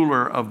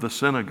ruler of the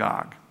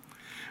synagogue.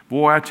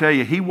 Boy, I tell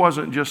you, he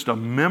wasn't just a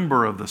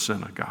member of the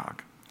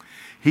synagogue.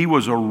 He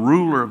was a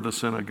ruler of the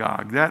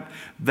synagogue.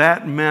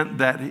 That meant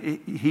that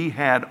he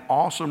had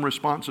awesome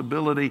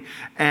responsibility.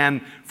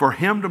 And for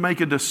him to make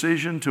a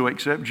decision to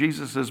accept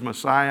Jesus as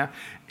Messiah,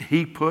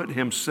 he put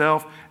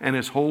himself and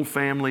his whole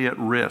family at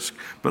risk.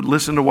 But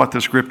listen to what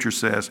the scripture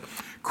says.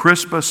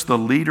 Crispus, the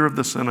leader of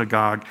the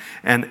synagogue,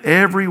 and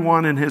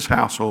everyone in his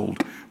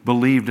household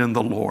believed in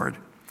the Lord.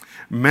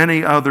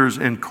 Many others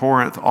in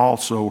Corinth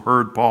also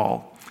heard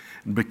Paul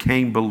and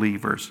became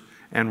believers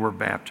and were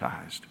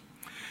baptized.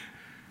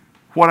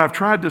 What I've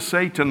tried to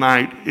say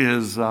tonight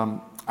is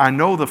I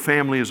know the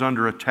family is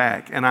under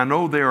attack, and I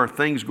know there are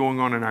things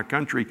going on in our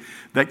country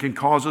that can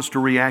cause us to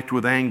react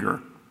with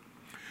anger.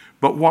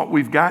 But what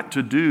we've got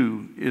to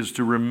do is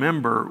to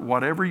remember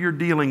whatever you're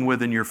dealing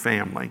with in your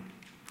family,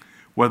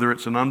 whether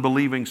it's an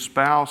unbelieving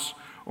spouse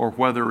or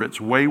whether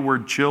it's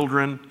wayward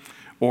children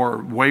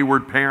or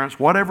wayward parents,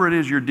 whatever it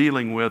is you're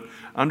dealing with,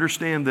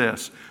 understand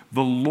this: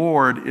 the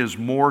Lord is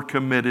more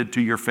committed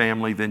to your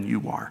family than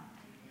you are.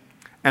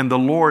 And the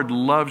Lord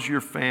loves your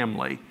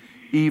family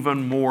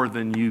even more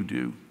than you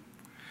do.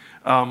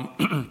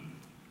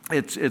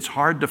 It's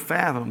hard to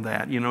fathom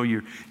that. You know,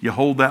 you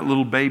hold that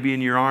little baby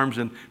in your arms,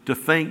 and to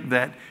think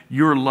that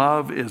your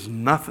love is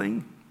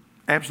nothing,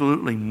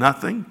 absolutely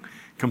nothing,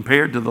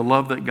 compared to the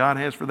love that God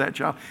has for that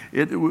child.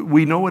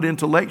 We know it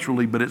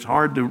intellectually, but it's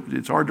hard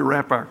to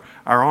wrap our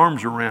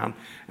arms around.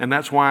 And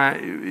that's why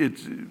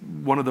it's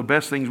one of the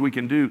best things we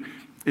can do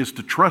is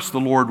to trust the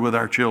Lord with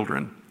our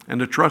children and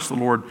to trust the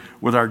Lord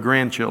with our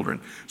grandchildren.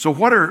 So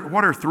what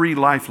are three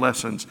life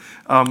lessons?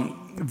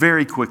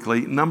 Very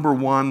quickly. Number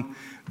one,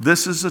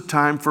 this is a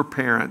time for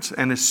parents,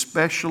 and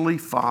especially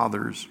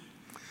fathers,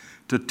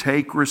 to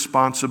take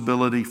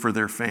responsibility for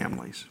their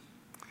families.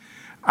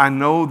 I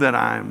know that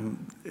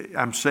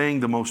I'm saying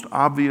the most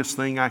obvious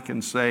thing I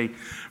can say,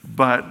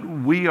 but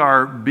we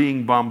are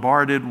being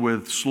bombarded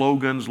with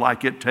slogans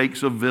like "it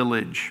takes a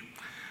village."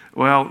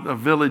 Well, a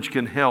village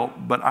can help,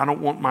 but I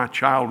don't want my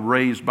child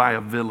raised by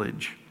a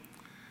village.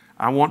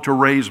 I want to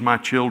raise my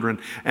children,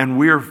 and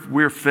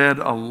we're fed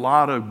a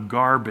lot of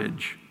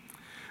garbage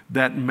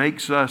that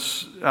makes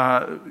us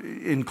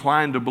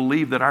inclined to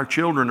believe that our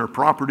children are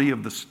property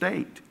of the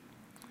state,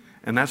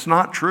 and that's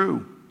not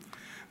true.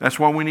 That's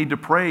why we need to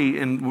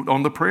pray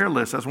on the prayer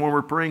list. That's why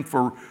we're praying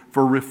for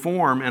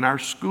reform in our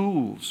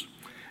schools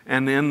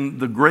and in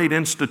the great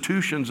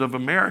institutions of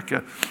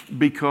America,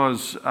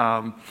 because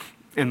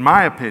in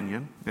my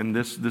opinion, and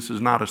this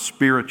is not a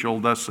spiritual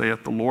 "thus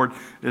saith the Lord,"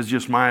 it's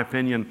just my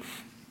opinion,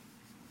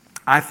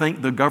 I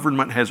think the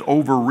government has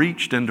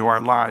overreached into our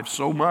lives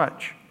so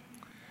much.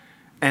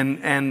 And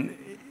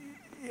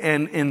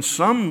in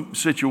some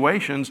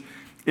situations,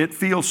 it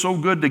feels so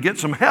good to get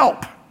some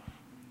help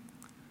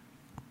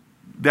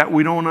that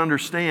we don't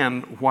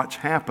understand what's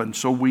happened.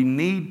 So we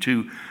need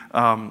to,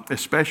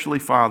 especially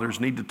fathers,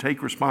 need to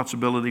take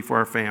responsibility for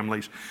our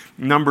families.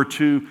 Number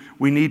two,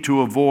 we need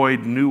to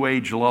avoid New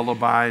Age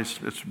lullabies.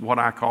 It's what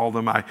I call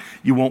them.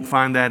 You won't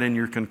find that in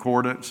your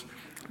concordance.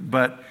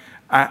 But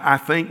I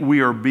think we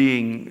are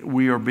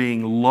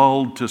being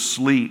lulled to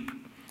sleep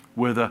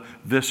with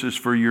 "this is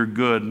for your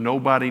good."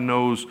 Nobody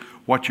knows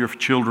what your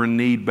children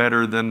need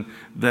better than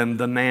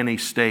the nanny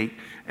state.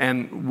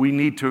 And we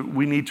need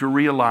to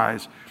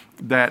realize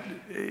that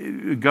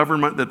a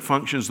government that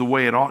functions the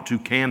way it ought to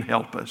can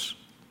help us.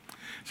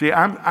 See,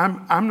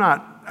 I'm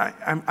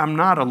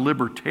not a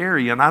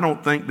libertarian. I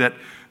don't think that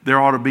there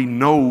ought to be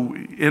no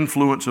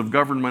influence of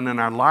government in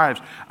our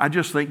lives. I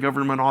just think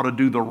government ought to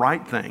do the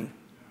right thing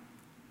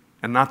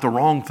and not the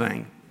wrong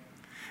thing.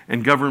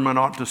 And government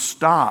ought to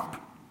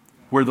stop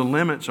where the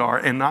limits are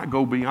and not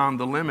go beyond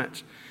the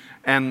limits.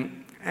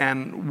 And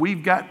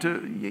we've got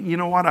to, you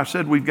know what I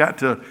said, we've got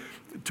to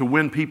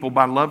win people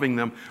by loving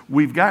them.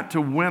 We've got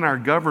to win our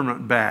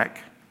government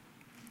back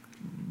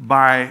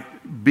by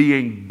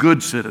being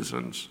good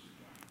citizens,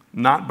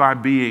 not by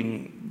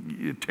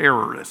being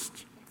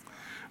terrorists.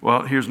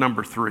 Well, here's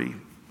number three.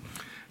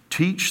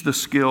 Teach the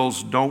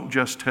skills, don't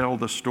just tell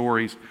the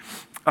stories.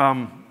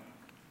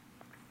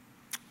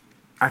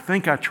 I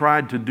think I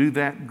tried to do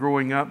that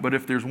growing up, but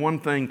if there's one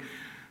thing,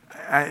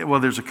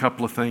 there's a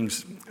couple of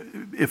things.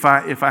 If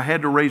I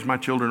had to raise my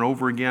children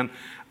over again,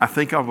 I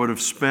think I would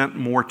have spent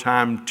more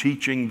time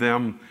teaching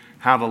them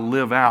how to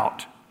live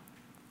out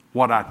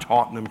what I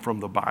taught them from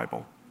the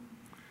Bible.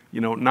 You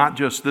know, not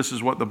just this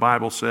is what the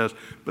Bible says,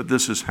 but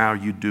this is how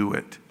you do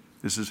it.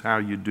 This is how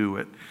you do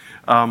it.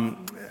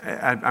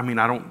 I mean,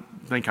 I don't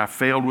think I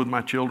failed with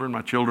my children.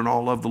 My children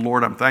all love the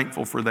Lord. I'm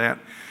thankful for that.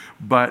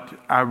 But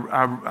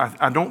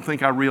I don't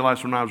think I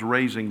realized when I was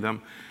raising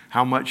them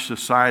how much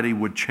society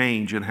would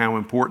change and how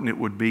important it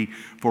would be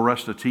for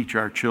us to teach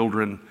our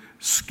children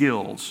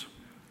skills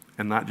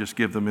and not just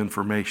give them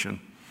information.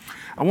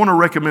 I want to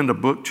recommend a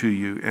book to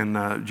you,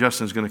 and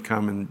Justin's going to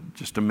come in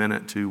just a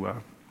minute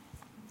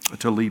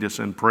to lead us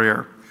in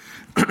prayer.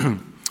 The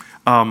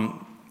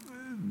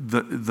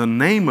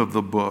name of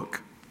the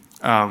book,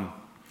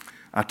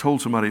 I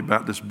told somebody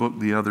about this book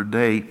the other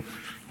day.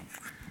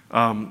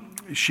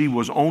 She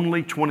Was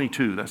Only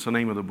 22. That's the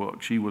name of the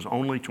book. She Was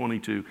Only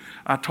 22.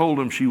 I told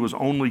them she was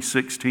only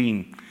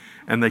 16,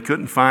 and they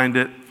couldn't find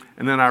it.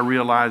 And then I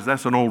realized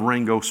that's an old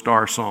Ringo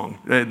Starr song.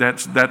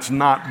 That's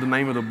not the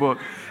name of the book.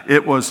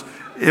 It was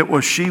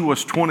She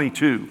Was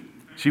 22.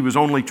 She was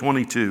only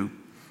 22.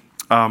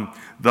 The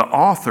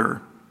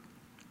author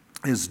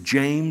is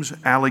James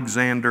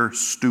Alexander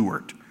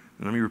Stewart.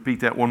 And let me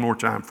repeat that one more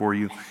time for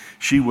you.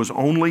 She Was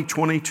Only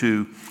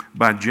 22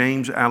 by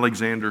James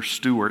Alexander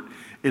Stewart.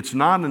 It's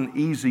not an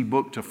easy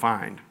book to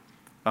find.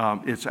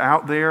 It's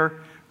out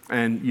there,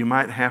 and you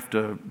might have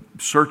to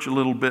search a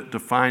little bit to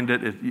find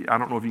it. I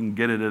don't know if you can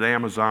get it at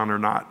Amazon or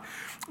not.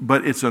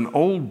 But it's an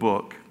old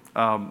book.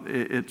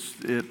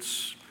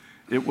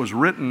 It was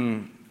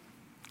written,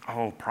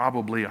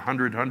 probably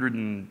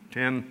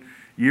 110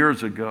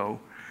 years ago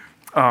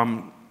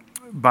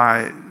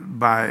by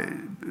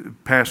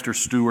Pastor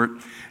Stewart.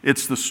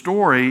 It's the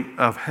story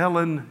of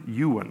Helen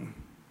Ewan.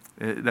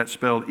 That's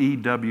spelled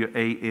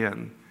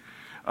E-W-A-N.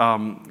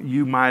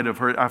 You might have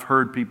heard, I've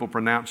heard people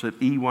pronounce it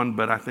Ewan,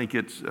 but I think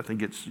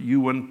it's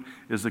Ewan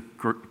is the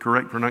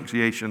correct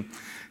pronunciation.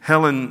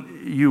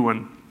 Helen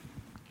Ewan.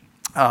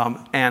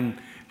 And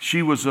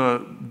she was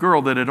a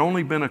girl that had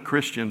only been a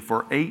Christian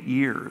for 8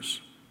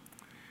 years.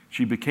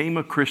 She became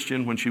a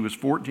Christian when she was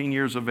 14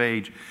 years of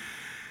age.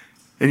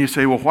 And you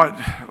say, well,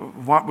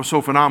 what was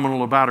so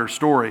phenomenal about her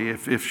story?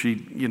 If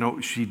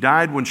she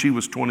died when she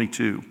was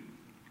 22.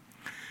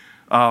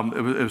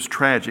 It was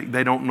tragic.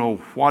 They don't know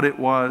what it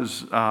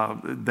was.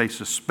 They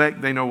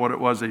suspect they know what it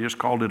was. They just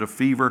called it a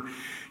fever.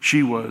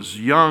 She was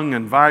young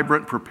and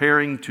vibrant,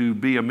 preparing to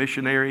be a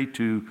missionary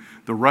to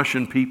the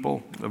Russian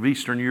people of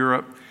Eastern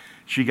Europe.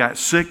 She got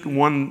sick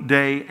one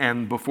day,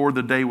 and before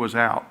the day was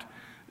out,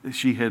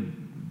 she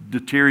had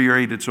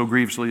deteriorated so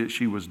grievously that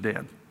she was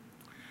dead.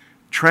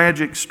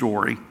 Tragic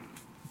story.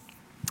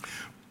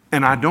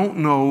 And I don't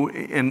know,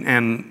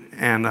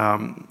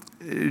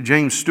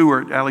 James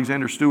Stewart,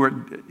 Alexander Stewart,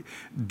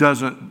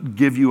 doesn't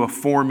give you a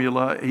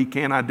formula. He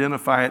can't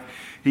identify it.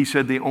 He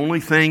said, the only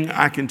thing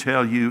I can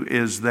tell you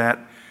is that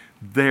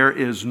there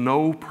is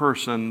no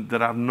person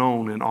that I've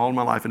known in all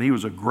my life, and he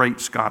was a great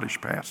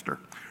Scottish pastor,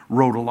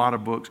 wrote a lot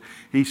of books.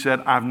 He said,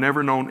 I've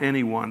never known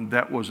anyone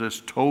that was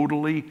as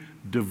totally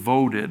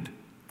devoted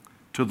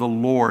to the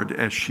Lord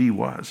as she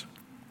was.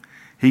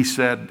 He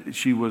said,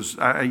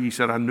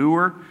 I knew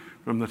her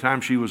from the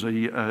time she was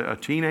a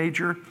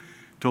teenager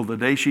till the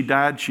day she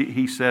died.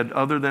 He said,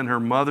 other than her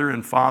mother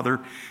and father,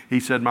 he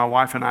said, my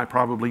wife and I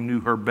probably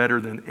knew her better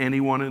than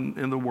anyone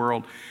in the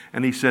world.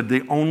 And he said,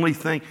 the only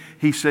thing,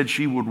 he said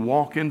she would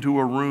walk into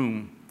a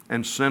room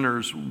and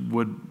sinners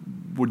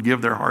would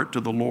give their heart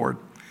to the Lord.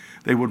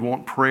 They would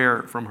want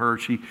prayer from her.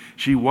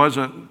 She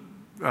wasn't,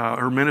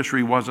 her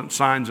ministry wasn't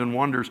signs and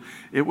wonders.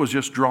 It was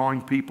just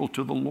drawing people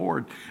to the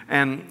Lord.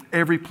 And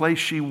every place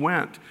she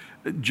went,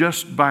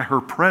 just by her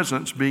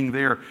presence being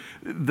there,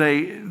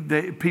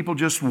 people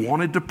just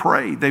wanted to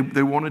pray.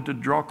 They wanted to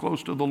draw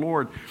close to the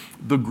Lord.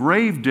 The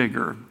grave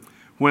digger,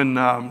 when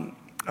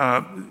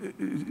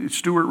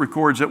Stewart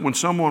records that when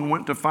someone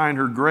went to find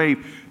her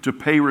grave to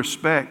pay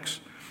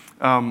respects,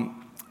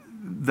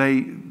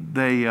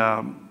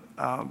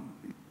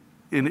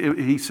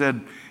 he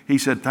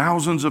said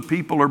thousands of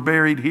people are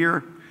buried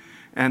here.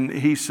 And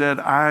he said,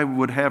 I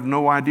would have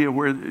no idea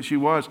where she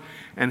was.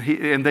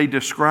 And they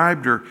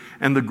described her.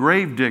 And the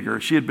grave digger,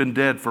 she had been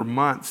dead for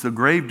months. The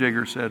grave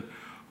digger said,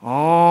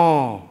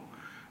 oh,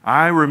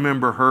 I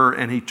remember her.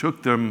 And he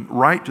took them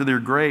right to their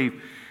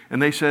grave.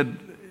 And they said,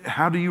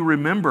 how do you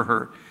remember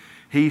her?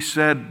 He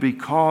said,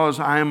 because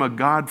I am a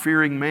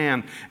God-fearing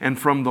man. And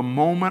from the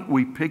moment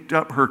we picked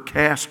up her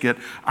casket,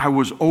 I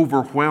was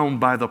overwhelmed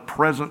by the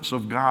presence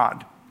of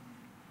God.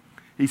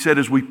 He said,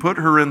 as we put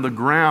her in the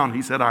ground,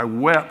 he said, I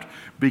wept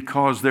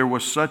because there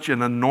was such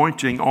an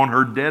anointing on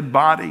her dead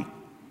body.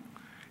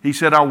 He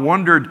said, I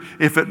wondered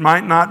if it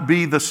might not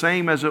be the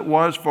same as it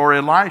was for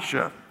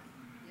Elisha,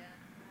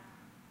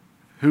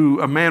 who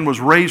a man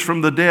was raised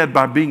from the dead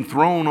by being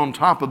thrown on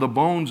top of the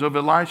bones of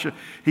Elisha.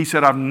 He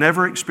said, I've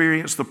never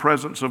experienced the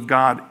presence of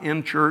God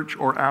in church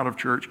or out of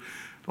church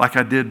like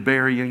I did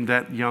burying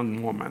that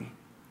young woman.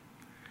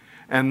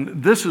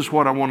 And this is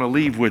what I want to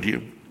leave with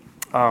you.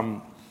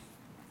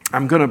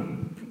 I'm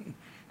going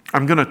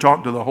to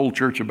talk to the whole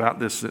church about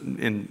this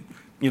in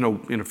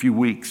a few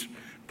weeks,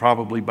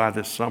 probably by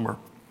this summer.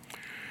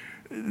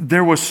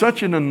 There was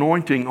such an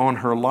anointing on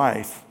her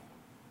life.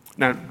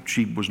 Now,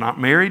 she was not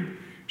married.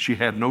 She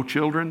had no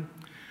children.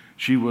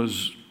 She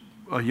was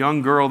a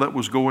young girl that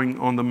was going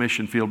on the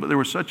mission field, but there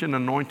was such an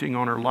anointing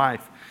on her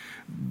life.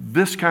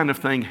 This kind of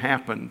thing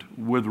happened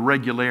with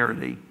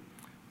regularity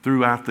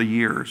throughout the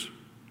years.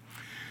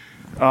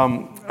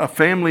 A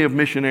family of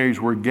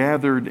missionaries were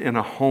gathered in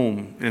a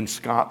home in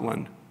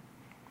Scotland,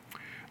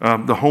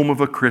 the home of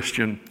a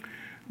Christian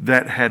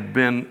that had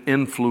been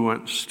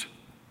influenced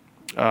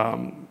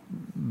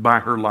by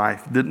her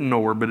life. Didn't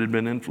know her, but had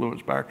been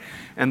influenced by her.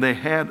 And they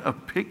had a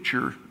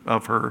picture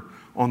of her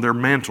on their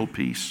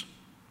mantelpiece.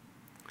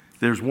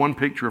 There's one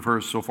picture of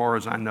her, so far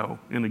as I know,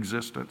 in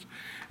existence.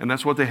 And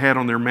that's what they had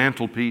on their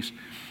mantelpiece.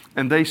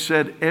 And they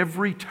said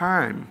every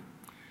time,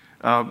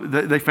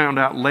 they found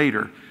out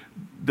later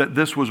that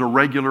this was a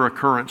regular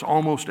occurrence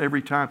almost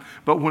every time.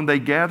 But when they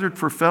gathered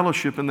for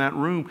fellowship in that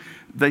room,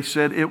 they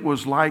said it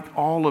was like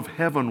all of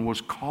heaven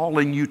was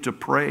calling you to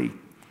pray.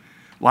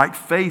 Like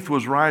faith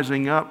was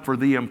rising up for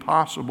the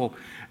impossible.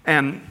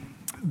 And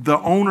the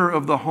owner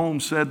of the home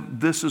said,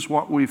 this is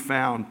what we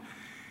found.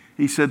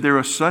 He said, there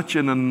is such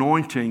an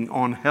anointing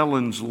on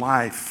Helen's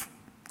life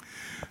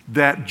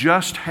that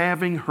just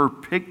having her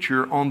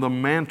picture on the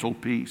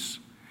mantelpiece,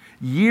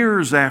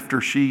 years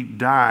after she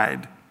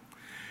died,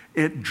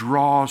 it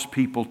draws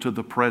people to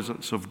the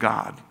presence of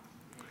God.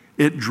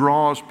 It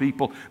draws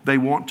people. They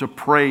want to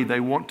pray. They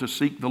want to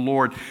seek the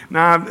Lord.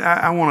 Now,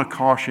 I want to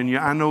caution you.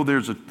 I know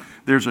there's a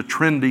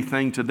trendy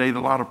thing today that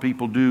a lot of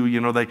people do. You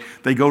know,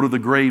 they go to the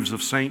graves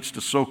of saints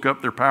to soak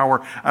up their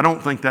power. I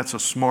don't think that's a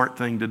smart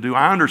thing to do.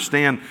 I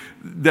understand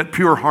that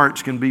pure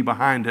hearts can be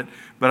behind it,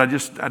 but I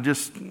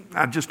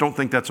just don't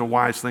think that's a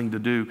wise thing to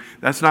do.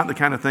 That's not the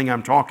kind of thing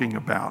I'm talking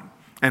about.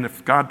 And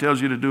if God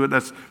tells you to do it,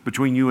 that's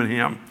between you and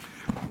Him.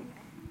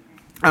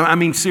 I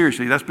mean,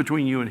 seriously, that's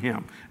between you and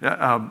Him.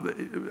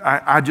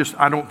 I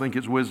don't think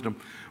it's wisdom.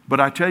 But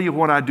I tell you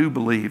what I do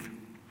believe.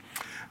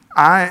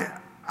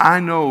 I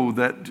know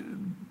that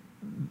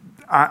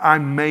I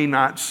may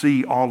not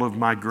see all of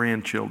my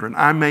grandchildren.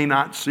 I may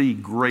not see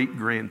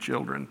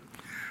great-grandchildren.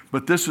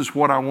 But this is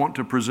what I want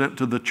to present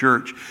to the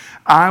church.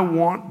 I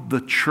want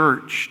the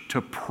church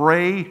to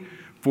pray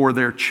for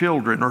their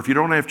children, or if you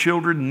don't have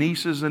children,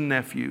 nieces and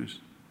nephews.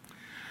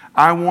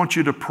 I want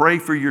you to pray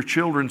for your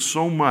children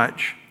so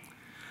much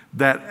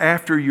that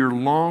after you're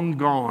long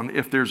gone,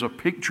 if there's a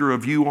picture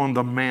of you on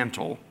the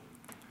mantle,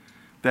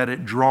 that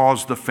it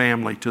draws the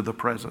family to the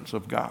presence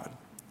of God.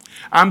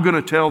 I'm going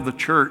to tell the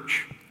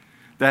church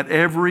that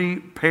every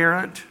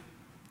parent,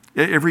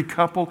 every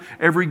couple,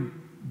 every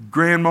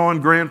grandma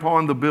and grandpa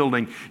in the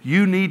building,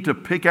 you need to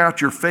pick out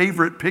your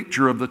favorite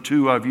picture of the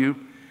two of you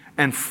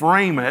and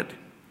frame it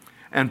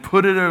and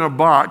put it in a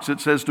box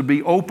that says to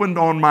be opened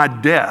on my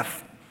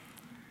death.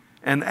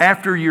 And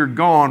after you're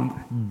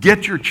gone,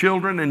 get your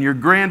children and your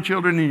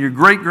grandchildren and your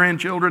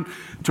great-grandchildren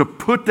to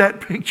put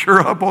that picture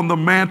up on the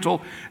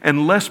mantle,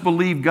 and let's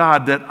believe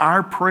God that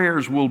our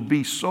prayers will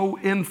be so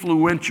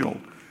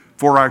influential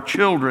for our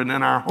children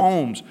and our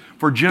homes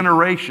for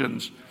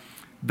generations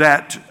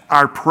that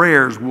our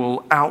prayers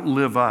will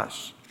outlive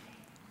us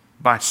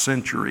by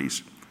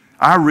centuries.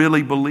 I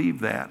really believe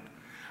that.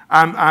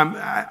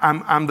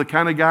 I'm the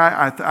kind of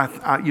guy,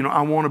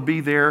 I want to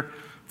be there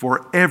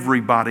for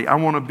everybody. I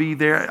want to be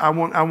there. I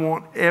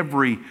want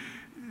every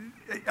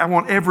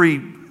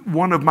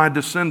one of my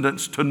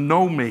descendants to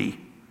know me.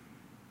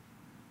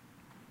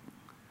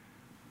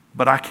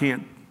 But I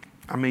can't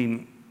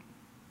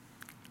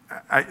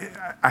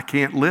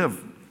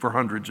live for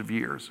hundreds of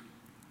years.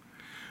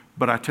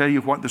 But I tell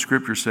you what the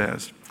Scripture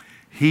says.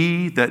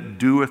 He that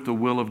doeth the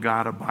will of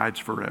God abides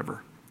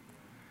forever.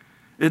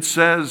 It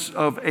says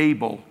of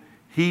Abel,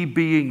 he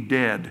being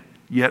dead,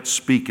 yet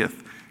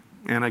speaketh.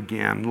 And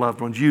again, loved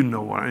ones, you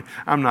know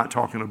I'm not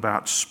talking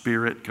about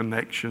spirit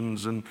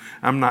connections, and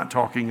I'm not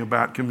talking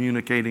about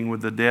communicating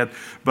with the dead,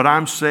 but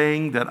I'm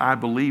saying that I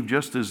believe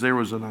just as there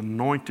was an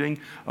anointing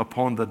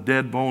upon the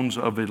dead bones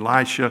of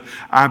Elisha,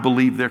 I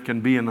believe there can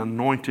be an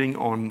anointing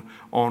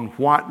on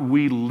what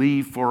we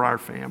leave for our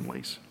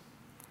families.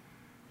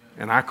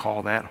 And I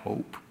call that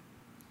hope.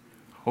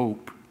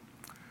 Hope.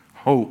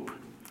 Hope.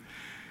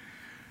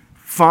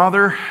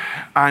 Father,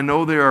 I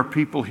know there are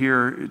people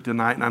here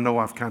tonight, and I know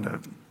I've kind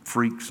of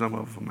freak some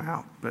of them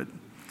out, but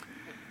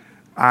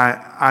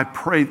I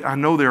pray, I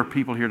know there are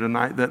people here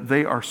tonight that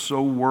they are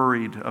so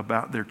worried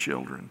about their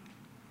children.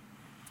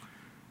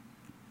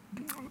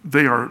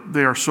 They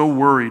are so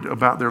worried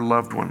about their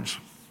loved ones.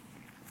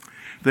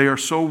 They are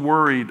so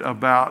worried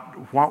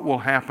about what will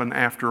happen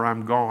after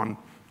I'm gone.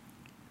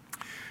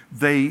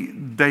 They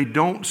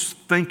don't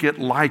think it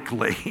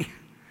likely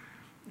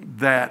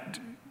that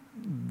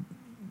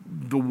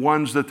the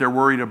ones that they're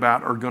worried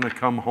about are going to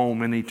come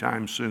home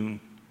anytime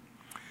soon.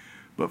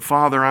 But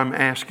Father, I'm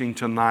asking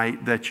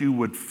tonight that you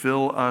would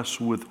fill us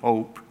with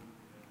hope.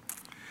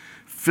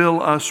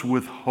 Fill us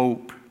with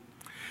hope.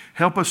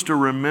 Help us to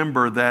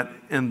remember that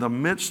in the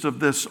midst of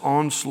this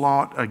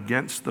onslaught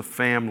against the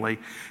family,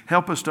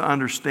 help us to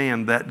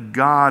understand that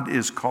God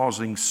is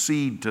causing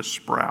seed to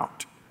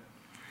sprout.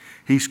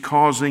 He's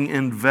causing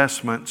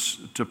investments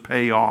to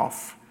pay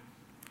off.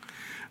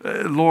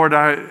 Lord,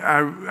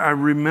 I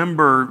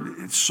remember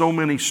so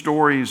many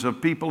stories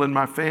of people in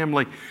my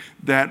family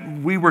that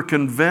we were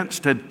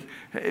convinced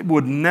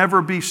would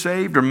never be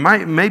saved, or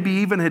maybe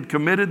even had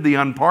committed the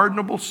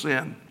unpardonable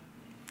sin.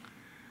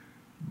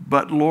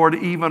 But Lord,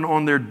 even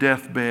on their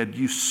deathbed,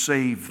 you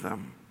saved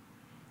them.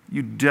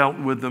 You dealt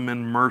with them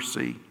in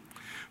mercy.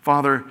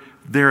 Father,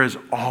 there is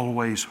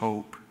always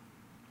hope.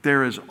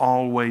 There is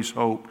always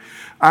hope.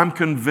 I'm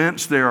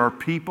convinced there are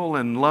people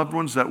and loved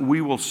ones that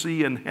we will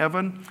see in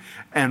heaven,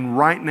 and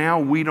right now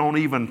we don't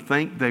even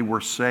think they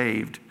were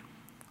saved,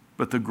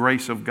 but the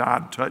grace of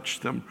God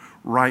touched them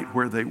right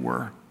where they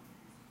were.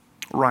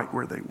 Right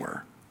where they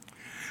were.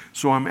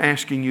 So I'm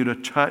asking you to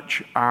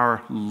touch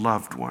our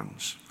loved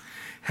ones.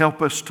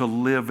 Help us to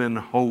live in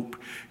hope.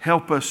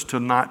 Help us to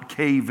not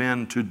cave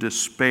in to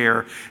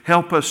despair.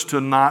 Help us to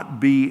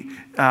not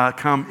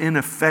become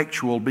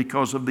ineffectual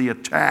because of the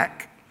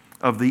attack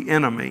of the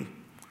enemy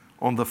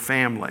on the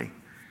family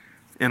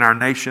in our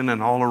nation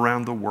and all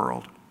around the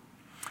world.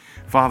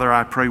 Father,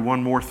 I pray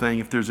one more thing.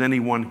 If there's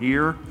anyone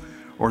here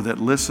or that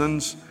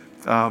listens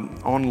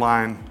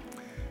online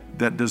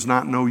that does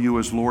not know you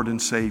as Lord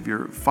and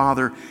Savior,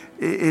 Father,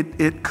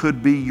 it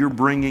could be you're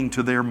bringing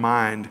to their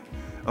mind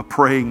a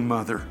praying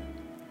mother.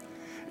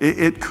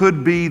 It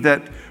could be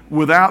that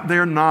without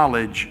their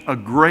knowledge, a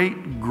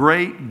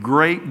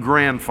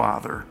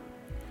great-great-great-grandfather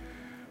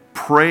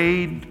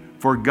prayed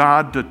for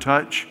God to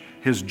touch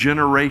his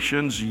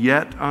generations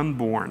yet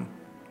unborn.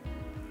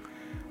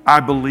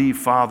 I believe,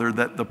 Father,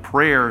 that the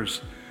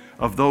prayers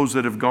of those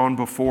that have gone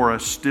before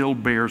us still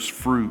bears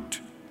fruit.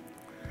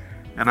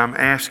 And I'm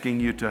asking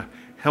you to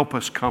help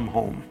us come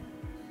home.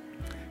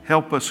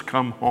 Help us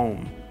come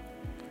home.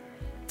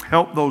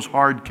 Help those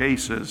hard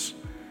cases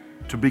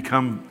to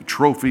become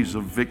trophies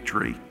of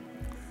victory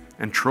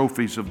and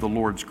trophies of the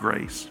Lord's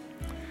grace.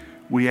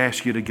 We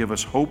ask you to give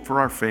us hope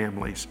for our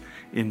families.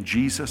 In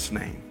Jesus'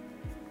 name,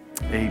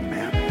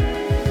 amen.